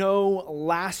and no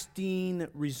lasting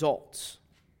results.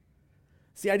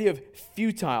 It's the idea of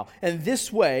futile. And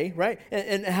this way, right?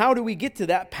 And how do we get to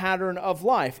that pattern of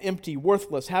life? Empty,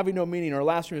 worthless, having no meaning or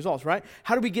lasting results, right?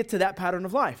 How do we get to that pattern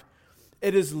of life?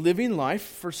 It is living life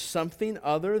for something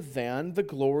other than the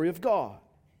glory of God.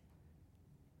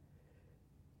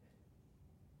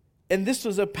 And this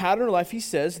was a pattern of life, he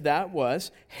says, that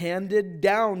was handed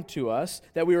down to us,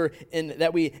 that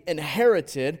we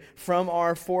inherited from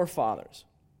our forefathers.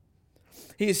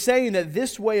 He is saying that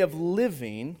this way of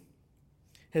living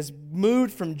has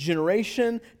moved from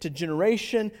generation to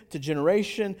generation to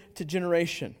generation to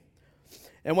generation.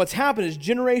 And what's happened is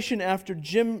generation after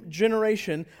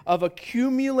generation of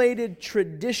accumulated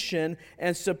tradition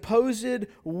and supposed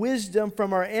wisdom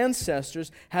from our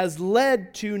ancestors has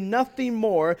led to nothing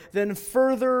more than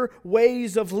further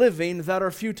ways of living that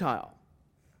are futile.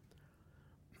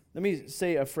 Let me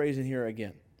say a phrase in here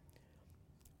again.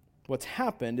 What's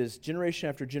happened is generation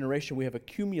after generation we have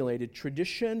accumulated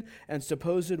tradition and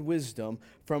supposed wisdom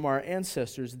from our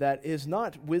ancestors that is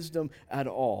not wisdom at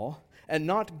all, and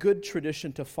not good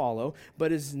tradition to follow,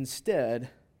 but is instead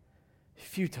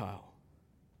futile.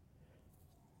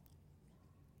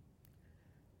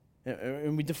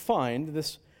 And we defined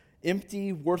this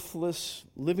empty, worthless,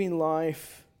 living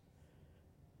life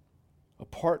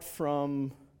apart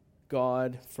from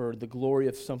God for the glory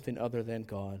of something other than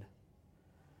God.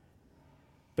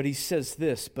 But he says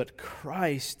this, but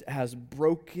Christ has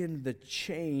broken the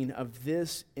chain of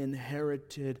this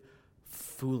inherited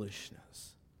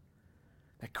foolishness.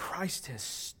 That Christ has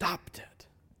stopped it.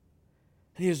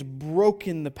 And he has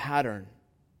broken the pattern.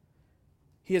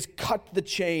 He has cut the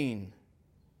chain.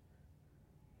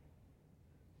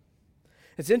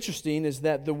 It's interesting is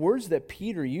that the words that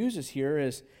Peter uses here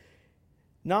is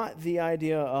not the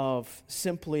idea of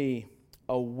simply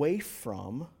away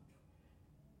from,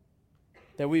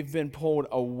 that we've been pulled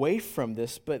away from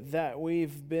this, but that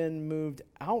we've been moved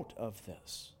out of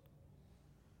this.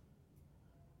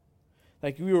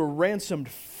 Like we were ransomed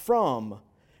from,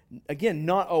 again,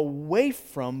 not away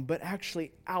from, but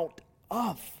actually out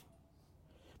of.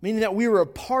 Meaning that we were a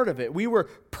part of it. We were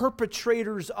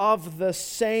perpetrators of the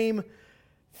same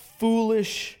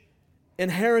foolish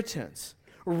inheritance.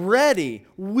 Ready,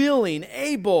 willing,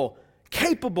 able,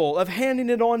 capable of handing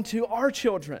it on to our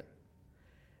children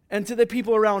and to the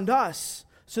people around us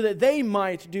so that they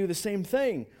might do the same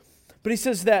thing. But he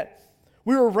says that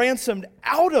we were ransomed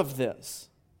out of this.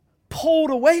 Pulled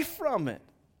away from it.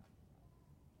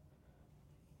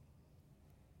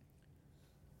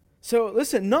 So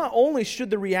listen, not only should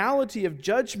the reality of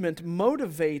judgment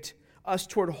motivate us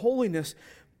toward holiness,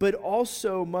 but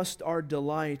also must our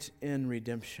delight in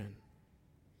redemption.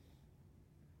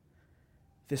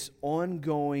 This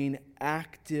ongoing,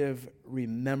 active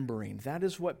remembering. That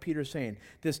is what Peter's saying.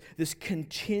 This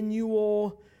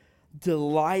continual,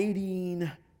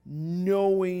 delighting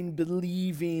knowing,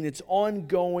 believing. It's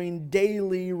ongoing,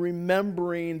 daily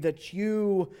remembering that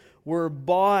you were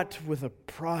bought with a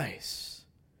price.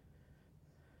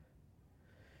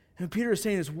 And what Peter is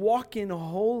saying is walk in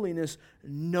holiness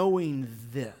knowing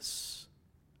this,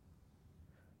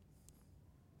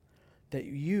 that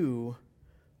you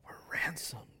were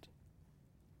ransomed.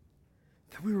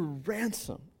 That we were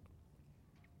ransomed.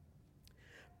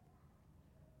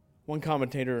 One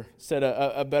commentator said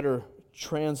a better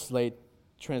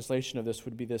translation of this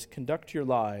would be this: conduct your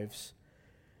lives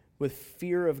with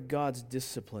fear of God's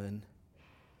discipline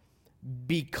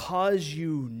because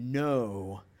you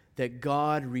know that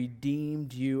God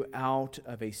redeemed you out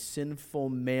of a sinful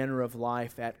manner of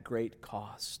life at great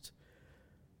cost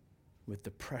with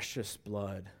the precious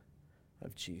blood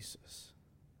of Jesus.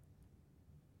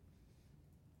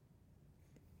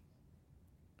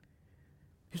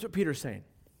 Here's what Peter's saying.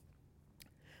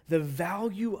 The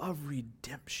value of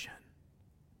redemption,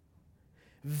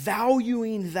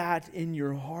 valuing that in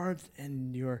your heart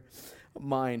and your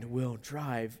mind will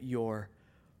drive your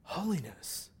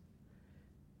holiness.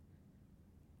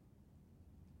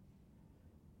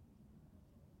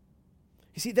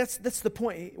 You see, that's the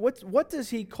point. What does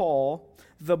he call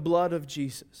the blood of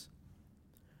Jesus?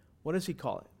 What does he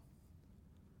call it?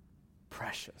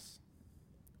 Precious.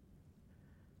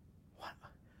 What?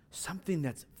 Something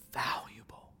that's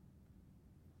valuable.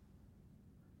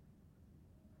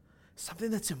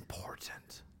 Something that's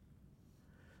important.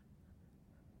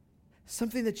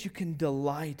 Something that you can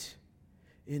delight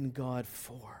in God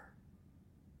for.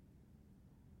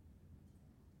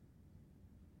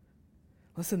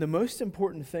 Listen, the most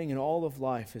important thing in all of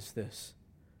life is this.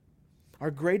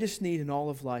 Our greatest need in all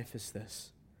of life is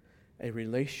this: a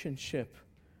relationship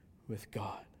with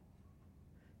God.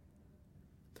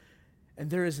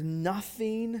 And there is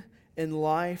nothing in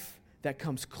life that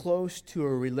comes close to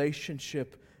a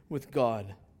relationship with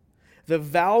God. The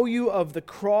value of the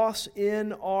cross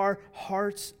in our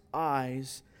heart's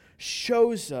eyes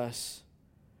shows us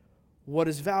what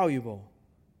is valuable.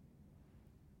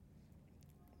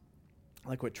 I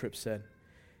like what Tripp said.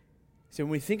 He said,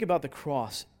 when we think about the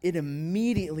cross, it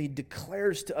immediately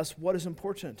declares to us what is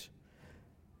important.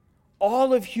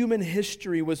 All of human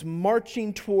history was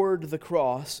marching toward the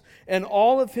cross, and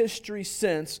all of history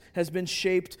since has been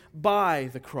shaped by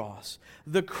the cross.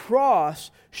 The cross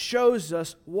shows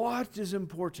us what is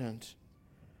important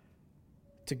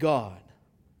to God.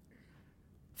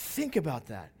 Think about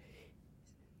that.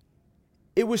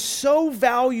 It was so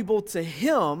valuable to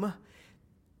Him,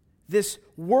 this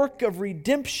work of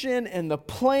redemption and the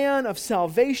plan of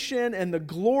salvation and the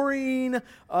glorying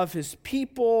of His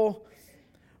people,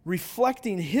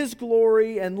 reflecting His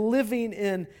glory and living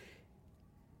in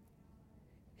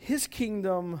His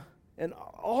kingdom and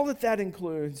all that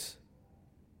includes,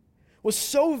 was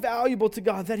so valuable to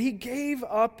God that He gave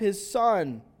up His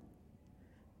Son.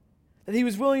 That He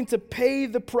was willing to pay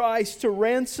the price to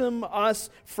ransom us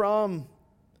from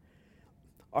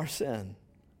our sin.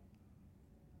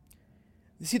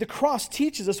 You see, the cross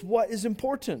teaches us what is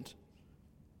important.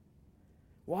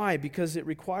 Why? Because it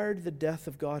required the death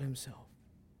of God Himself.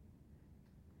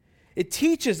 It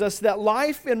teaches us that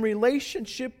life in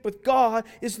relationship with God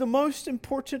is the most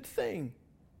important thing.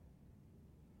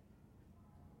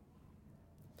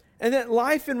 And that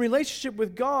life in relationship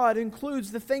with God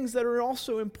includes the things that are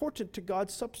also important to God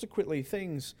subsequently.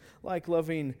 Things like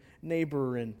loving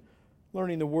neighbor and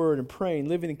learning the Word and praying,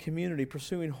 living in community,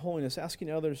 pursuing holiness,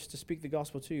 asking others to speak the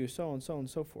gospel to you, so and so and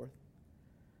so forth.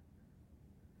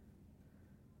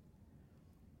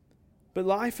 But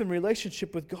life in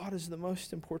relationship with God is the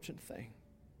most important thing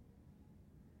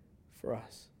for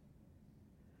us.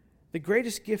 The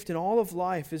greatest gift in all of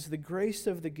life is the grace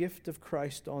of the gift of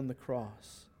Christ on the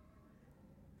cross.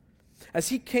 As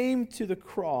He came to the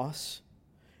cross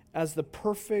as the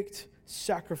perfect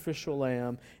sacrificial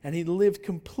lamb, and He lived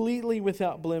completely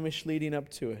without blemish leading up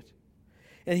to it.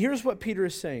 And here's what Peter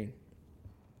is saying.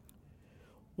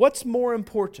 What's more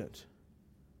important?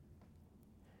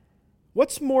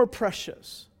 What's more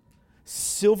precious?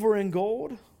 Silver and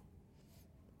gold?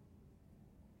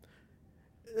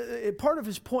 Part of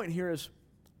his point here is,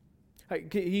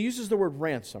 he uses the word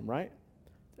ransom, right?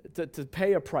 To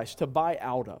pay a price, to buy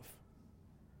out of.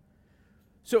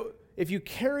 So if you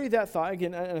carry that thought,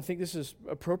 again, and I think this is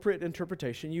appropriate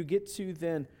interpretation, you get to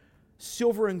then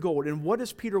silver and gold. And what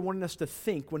is Peter wanting us to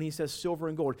think when he says silver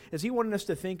and gold? Is he wanting us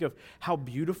to think of how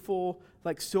beautiful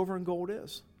like silver and gold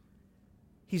is?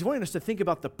 He's wanting us to think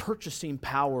about the purchasing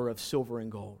power of silver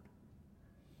and gold.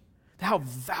 how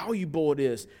valuable it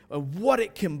is, and what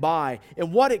it can buy,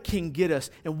 and what it can get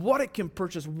us, and what it can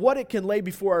purchase, what it can lay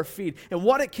before our feet, and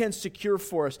what it can secure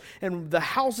for us, and the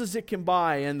houses it can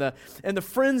buy, and the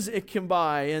friends it can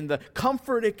buy, and the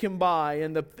comfort it can buy,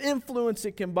 and the influence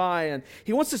it can buy. And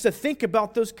He wants us to think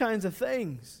about those kinds of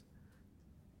things.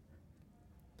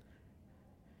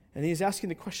 And He's asking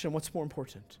the question, what's more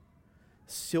important?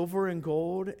 Silver and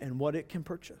gold and what it can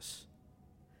purchase?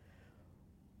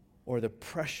 Or the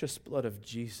precious blood of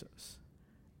Jesus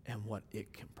and what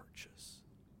it can purchase?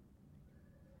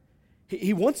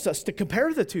 He wants us to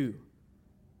compare the two.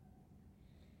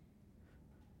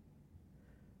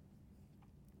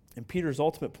 And Peter's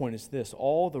ultimate point is this: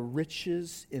 all the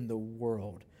riches in the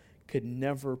world could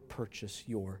never purchase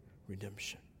your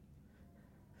redemption.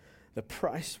 The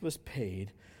price was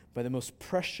paid by the most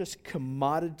precious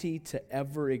commodity to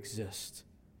ever exist: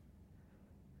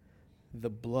 the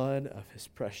blood of His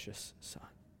precious Son.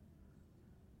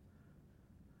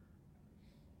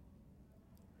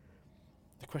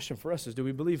 The question for us is, do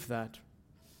we believe that?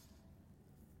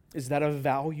 Is that of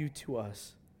value to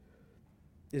us?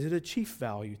 Is it a chief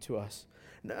value to us?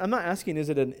 I'm not asking, is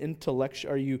it an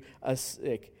intellectual,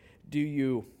 do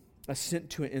you assent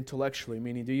to it intellectually?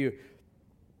 Meaning, do you,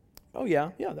 oh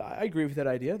yeah, I agree with that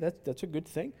idea. That's a good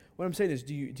thing. What I'm saying is,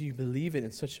 do you believe it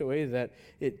in such a way that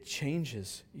it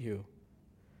changes you?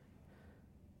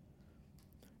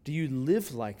 Do you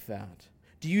live like that?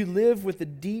 Do you live with a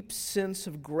deep sense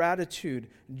of gratitude,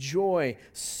 joy,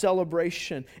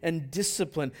 celebration, and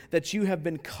discipline that you have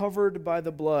been covered by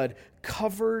the blood?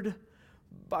 Covered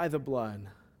by the blood.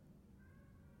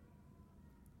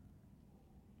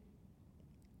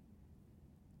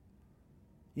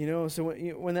 You know, so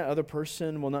when that other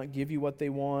person will not give you what they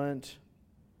want,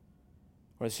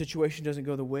 or the situation doesn't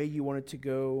go the way you want it to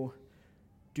go,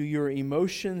 do your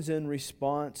emotions in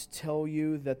response tell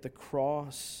you that the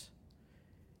cross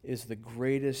is the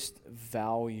greatest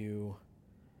value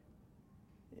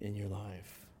in your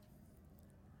life?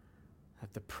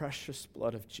 That the precious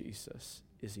blood of Jesus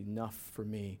is enough for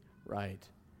me right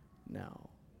now.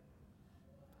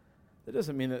 That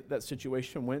doesn't mean that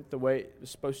situation went the way it was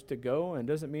supposed to go, and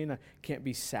doesn't mean I can't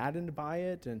be saddened by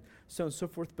it, and so on and so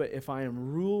forth. But if I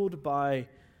am ruled by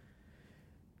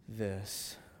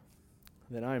this,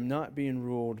 then I am not being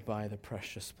ruled by the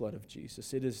precious blood of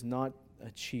Jesus. It is not a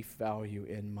chief value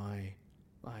in my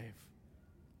life.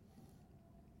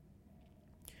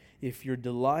 If your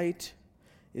delight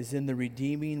is in the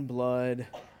redeeming blood,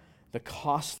 the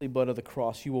costly blood of the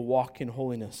cross, you will walk in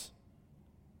holiness.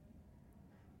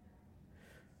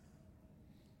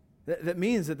 That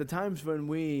means that the times when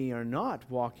we are not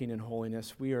walking in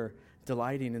holiness, we are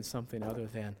delighting in something other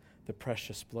than the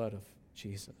precious blood of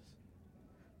Jesus.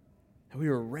 And we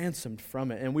are ransomed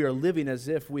from it, and we are living as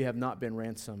if we have not been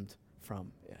ransomed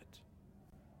from it.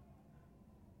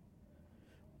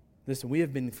 Listen, we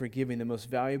have been forgiven the most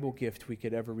valuable gift we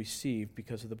could ever receive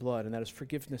because of the blood, and that is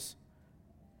forgiveness.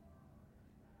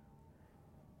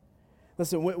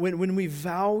 Listen, when we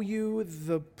value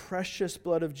the precious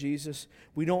blood of Jesus,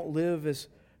 we don't live as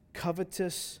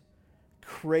covetous,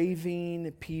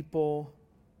 craving people,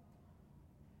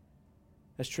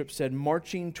 as Tripp said,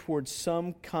 marching towards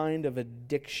some kind of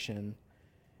addiction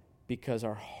because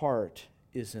our heart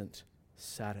isn't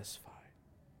satisfied.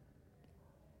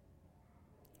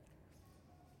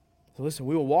 So listen,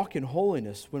 we will walk in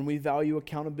holiness when we value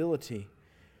accountability,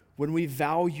 when we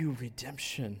value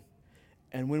redemption,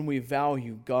 and when we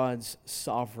value God's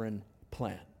sovereign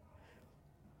plan.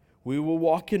 We will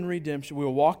walk in redemption, we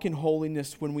will walk in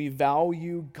holiness when we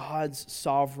value God's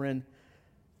sovereign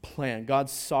plan,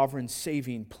 God's sovereign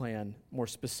saving plan, more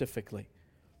specifically.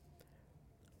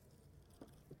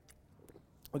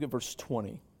 Look at verse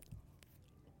 20.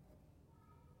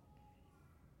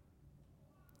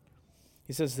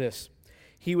 He says this: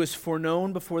 He was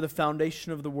foreknown before the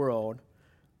foundation of the world,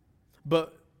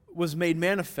 but was made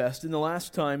manifest in the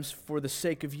last times for the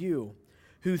sake of you,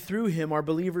 who through Him are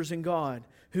believers in God,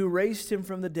 who raised Him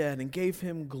from the dead and gave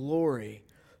Him glory,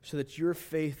 so that your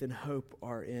faith and hope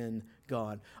are in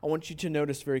God. I want you to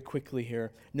notice very quickly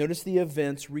here, notice the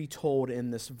events retold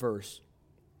in this verse.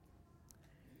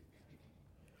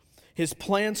 His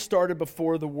plan started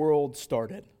before the world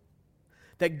started.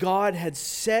 That God had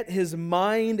set His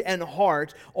mind and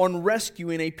heart on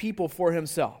rescuing a people for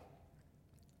Himself.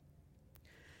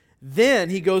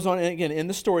 Then He goes on, and again, in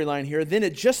the storyline here, then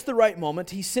at just the right moment,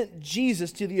 He sent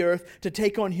Jesus to the earth to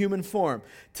take on human form,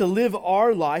 to live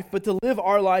our life, but to live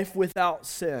our life without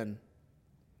sin.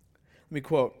 Let me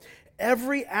quote,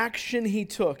 every action he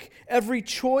took, every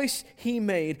choice he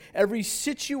made, every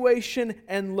situation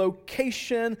and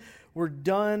location were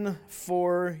done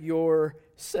for your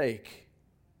sake.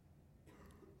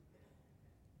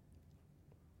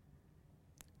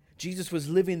 Jesus was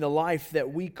living the life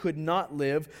that we could not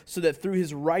live so that through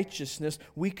his righteousness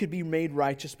we could be made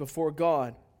righteous before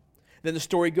God. Then the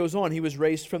story goes on. He was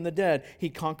raised from the dead. He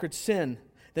conquered sin.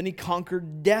 Then he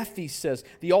conquered death, he says,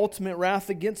 the ultimate wrath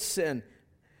against sin.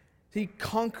 He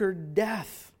conquered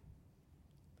death.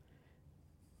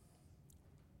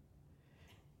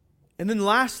 And then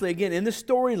lastly, again, in the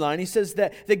storyline, he says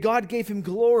that God gave him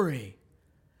glory,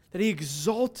 that he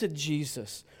exalted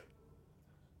Jesus.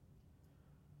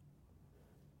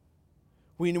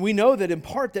 We know that in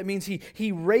part that means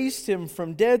he raised him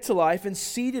from dead to life and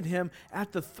seated him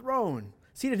at the throne,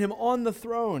 seated him on the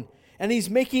throne. And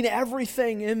he's making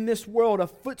everything in this world a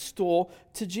footstool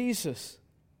to Jesus.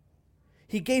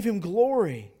 He gave him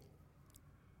glory.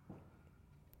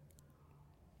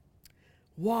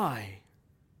 Why?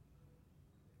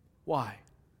 Why?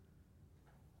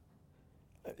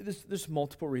 There's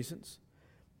multiple reasons.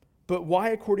 But why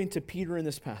according to Peter in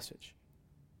this passage?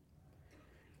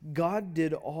 God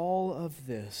did all of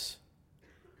this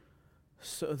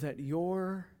so that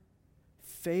your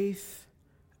faith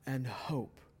and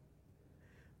hope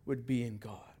would be in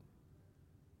God.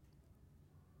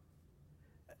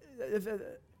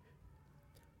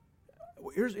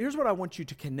 Here's what I want you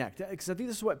to connect, because I think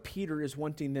this is what Peter is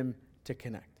wanting them to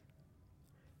connect.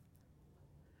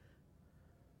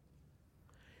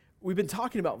 We've been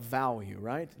talking about value,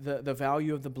 right? The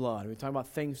value of the blood. We're talking about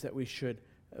things that we should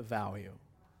value.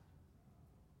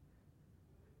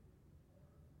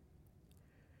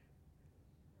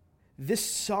 This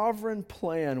sovereign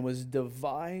plan was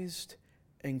devised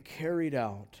and carried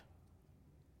out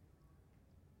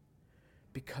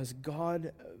because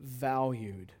God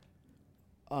valued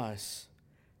us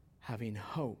having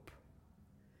hope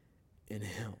in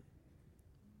Him.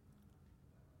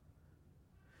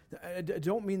 I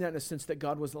don't mean that in a sense that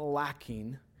God was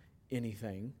lacking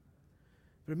anything,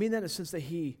 but I mean that in a sense that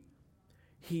He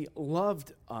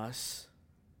loved us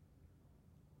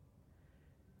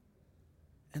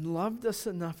and loved us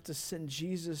enough to send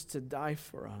Jesus to die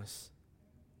for us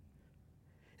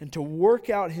and to work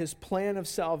out His plan of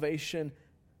salvation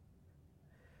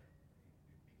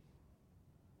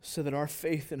so that our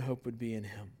faith and hope would be in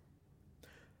Him.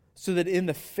 So that in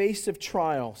the face of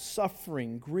trial,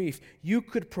 suffering, grief, you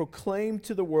could proclaim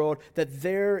to the world that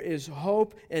there is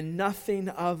hope in nothing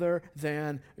other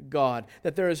than God.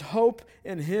 That there is hope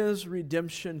in His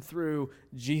redemption through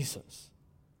Jesus.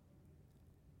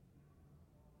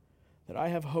 That I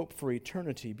have hope for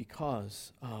eternity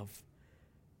because of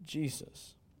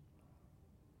Jesus.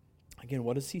 Again,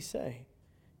 what does He say?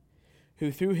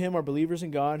 Who through Him are believers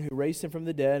in God, who raised Him from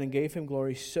the dead and gave Him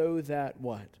glory, so that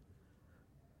what?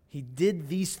 He did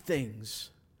these things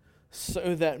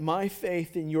so that my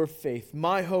faith in your faith,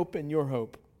 my hope in your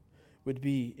hope, would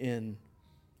be in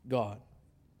God.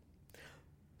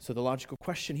 So the logical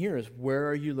question here is, where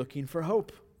are you looking for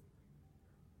hope?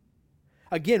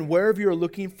 Again, wherever you're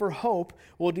looking for hope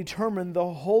will determine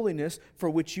the holiness for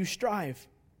which you strive.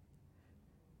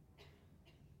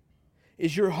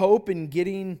 Is your hope in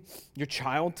getting your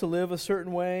child to live a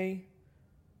certain way?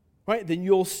 Right? Then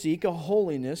you'll seek a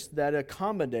holiness that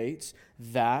accommodates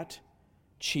that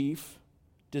chief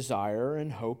desire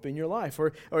and hope in your life.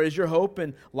 Or is your hope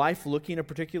in life looking a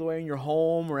particular way in your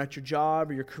home or at your job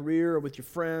or your career or with your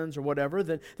friends or whatever?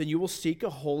 Then you will seek a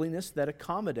holiness that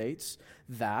accommodates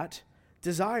that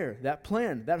desire, that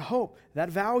plan, that hope, that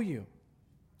value.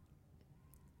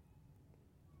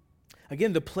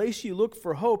 Again, the place you look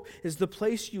for hope is the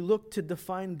place you look to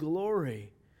define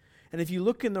glory. And if you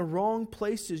look in the wrong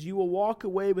places, you will walk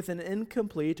away with an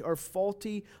incomplete or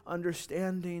faulty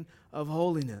understanding of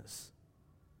holiness.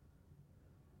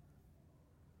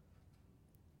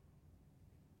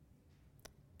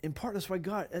 In part, that's why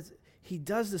God, He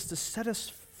does this to set us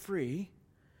free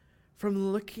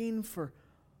from looking for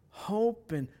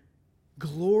hope and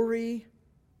glory,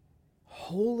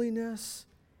 holiness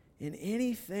in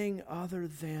anything other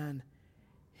than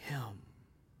Him.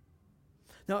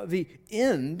 Now, the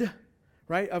end,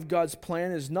 right, of God's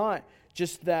plan is not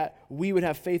just that we would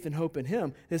have faith and hope in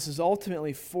Him. This is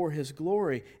ultimately for His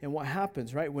glory. And what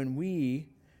happens, right, when we,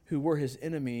 who were His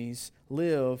enemies,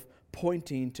 live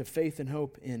pointing to faith and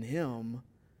hope in Him,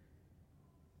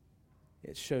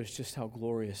 it shows just how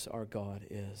glorious our God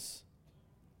is.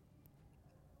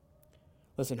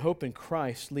 Listen, hope in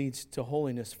Christ leads to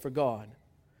holiness for God.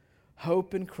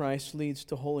 Hope in Christ leads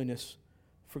to holiness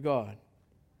for God.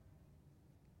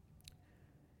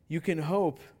 You can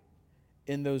hope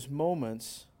in those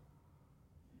moments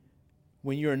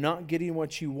when you're not getting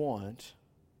what you want.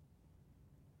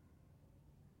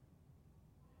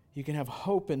 You can have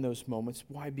hope in those moments.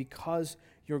 Why? Because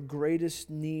your greatest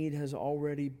need has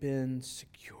already been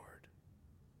secured.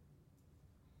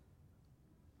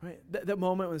 Right? That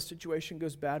moment when the situation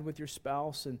goes bad with your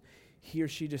spouse and he or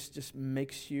she just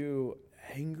makes you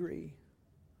angry.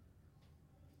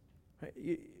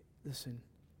 Right? Listen,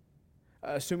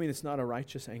 assuming it's not a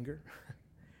righteous anger,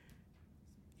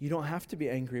 you don't have to be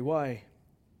angry. Why?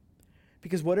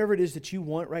 Because whatever it is that you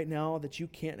want right now that you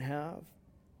can't have,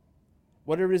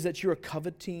 whatever it is that you're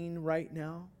coveting right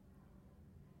now,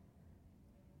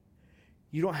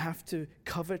 you don't have to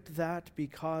covet that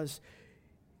because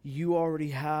you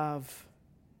already have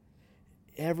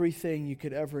everything you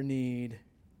could ever need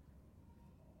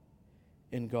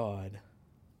in God.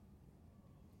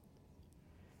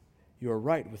 You are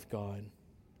right with God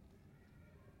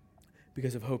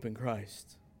because of hope in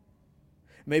Christ.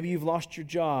 Maybe you've lost your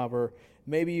job, or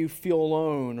maybe you feel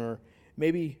alone, or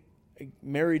maybe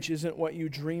marriage isn't what you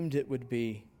dreamed it would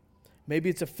be. Maybe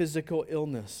it's a physical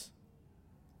illness.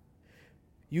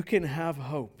 You can have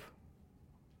hope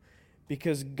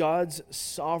because God's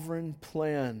sovereign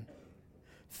plan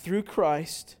through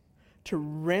Christ to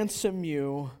ransom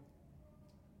you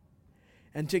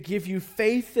and to give you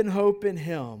faith and hope in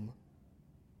Him,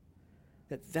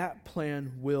 that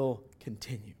plan will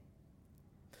continue.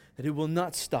 That it will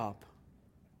not stop.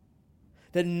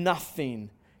 That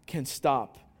nothing can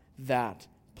stop that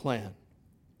plan.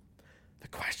 The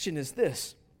question is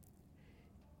this: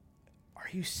 are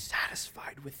you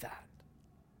satisfied with that?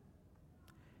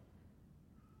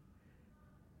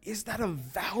 Is that a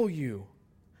value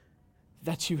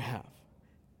that you have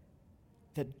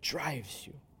that drives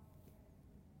you?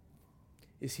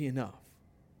 Is He enough?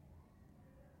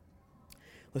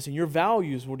 Listen, your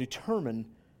values will determine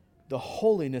the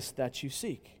holiness that you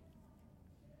seek.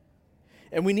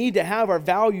 And we need to have our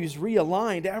values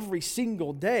realigned every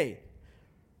single day.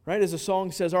 Right? As the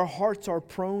song says, our hearts are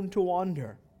prone to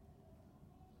wander.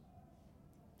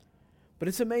 But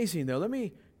it's amazing, though. Let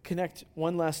me connect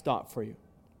one last dot for you,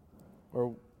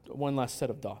 or one last set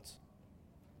of dots.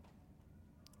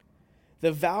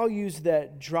 The values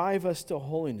that drive us to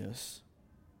holiness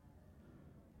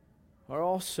are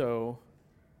also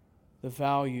the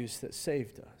values that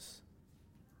saved us.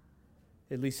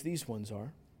 At least these ones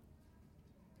are.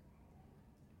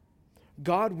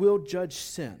 God will judge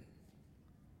sin.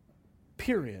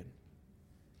 Period.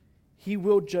 He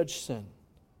will judge sin.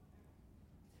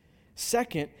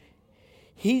 Second,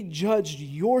 He judged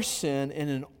your sin in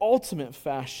an ultimate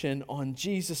fashion on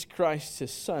Jesus Christ,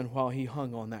 His Son, while He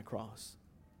hung on that cross.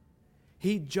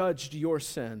 He judged your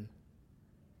sin.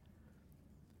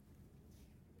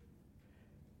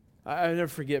 I'll never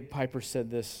forget, Piper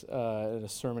said this at a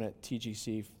sermon at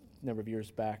TGC a number of years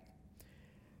back.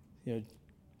 We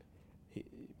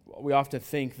often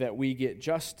think that we get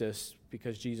justice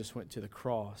because Jesus went to the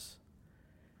cross.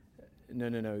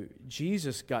 No.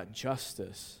 Jesus got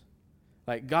justice.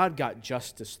 Like God got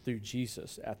justice through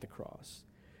Jesus at the cross.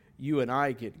 You and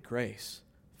I get grace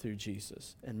through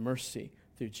Jesus and mercy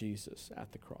through Jesus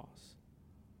at the cross.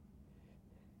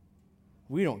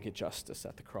 We don't get justice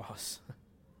at the cross.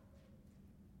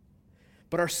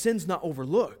 But our sin's not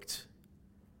overlooked.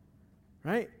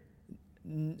 Right?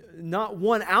 Not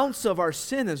 1 ounce of our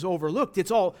sin is overlooked.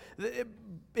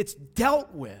 It's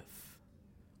dealt with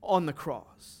on the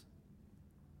cross.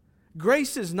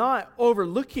 Grace is not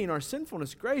overlooking our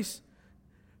sinfulness. Grace,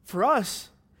 for us,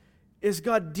 is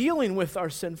God dealing with our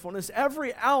sinfulness.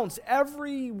 Every ounce,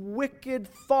 every wicked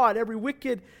thought, every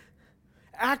wicked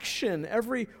action,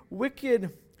 every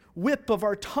wicked whip of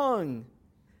our tongue,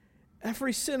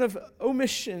 every sin of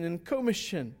omission and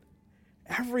commission,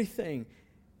 everything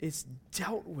is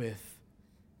dealt with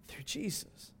through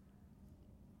Jesus.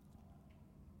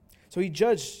 So He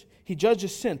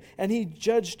judges sin, and He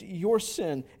judged your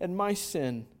sin and my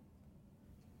sin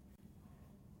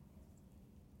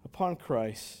upon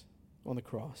Christ on the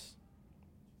cross.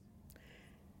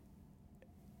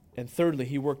 And thirdly,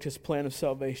 He worked His plan of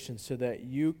salvation so that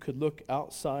you could look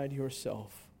outside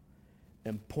yourself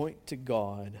and point to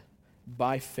God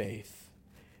by faith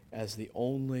as the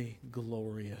only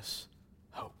glorious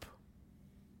hope.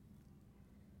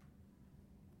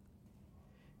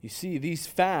 You see, these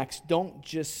facts don't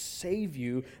just save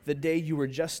you the day you were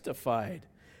justified,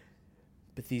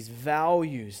 but these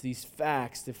values, these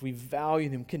facts, if we value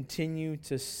them, continue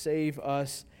to save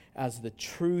us as the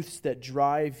truths that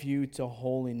drive you to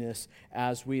holiness,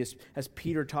 as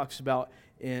Peter talks about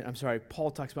Paul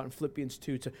talks about in Philippians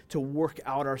 2, to work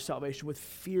out our salvation with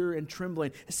fear and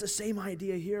trembling. It's the same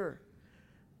idea here.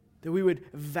 That we would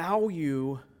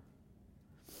value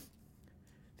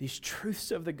these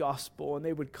truths of the gospel, and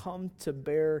they would come to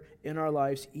bear in our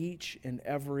lives each and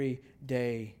every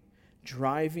day,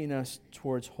 driving us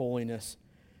towards holiness,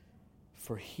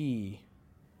 for He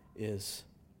is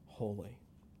holy.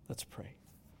 Let's pray.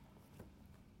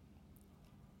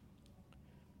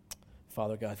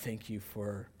 Father God, thank you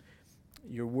for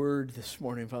your word this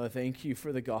morning. Father, thank you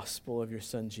for the gospel of your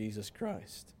Son, Jesus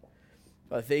Christ.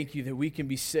 Father, thank you that we can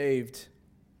be saved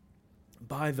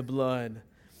by the blood,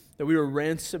 that we were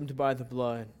ransomed by the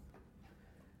blood.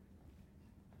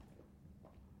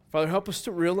 Father, help us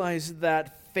to realize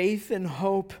that faith and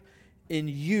hope in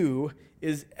you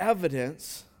is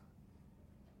evidence,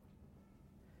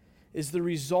 is the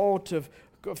result of,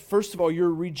 first of all, your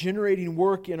regenerating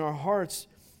work in our hearts,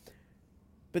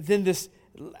 but then this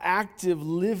active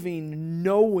living,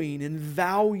 knowing, and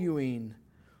valuing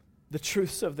the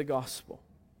truths of the gospel.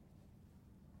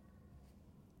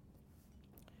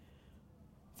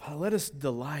 Father, let us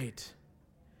delight.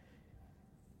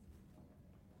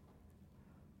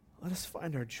 Let us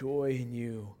find our joy in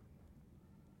you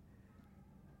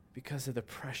because of the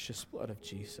precious blood of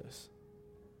Jesus.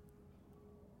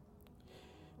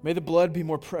 May the blood be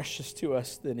more precious to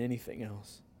us than anything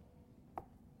else.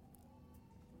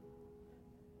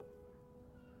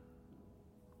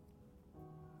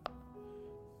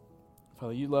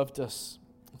 Father, you loved us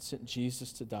and sent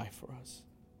Jesus to die for us.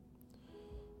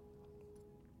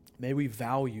 May we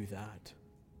value that.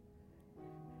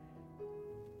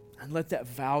 And let that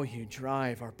value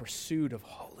drive our pursuit of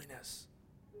holiness.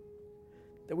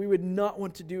 That we would not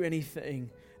want to do anything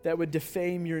that would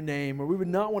defame your name, or we would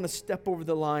not want to step over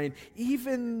the line,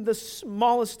 even the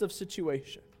smallest of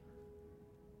situations.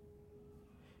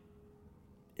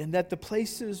 And that the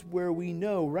places where we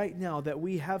know right now that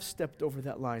we have stepped over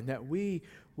that line, that we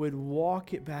would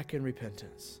walk it back in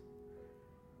repentance.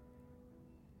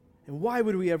 And why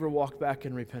would we ever walk back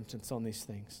in repentance on these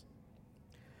things?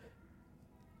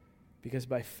 Because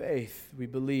by faith we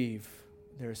believe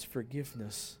there is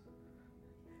forgiveness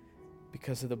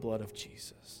because of the blood of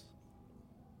Jesus.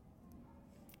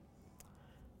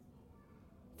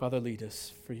 Father, lead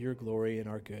us for your glory and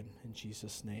our good. In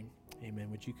Jesus' name,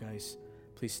 amen. Would you guys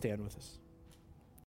please stand with us?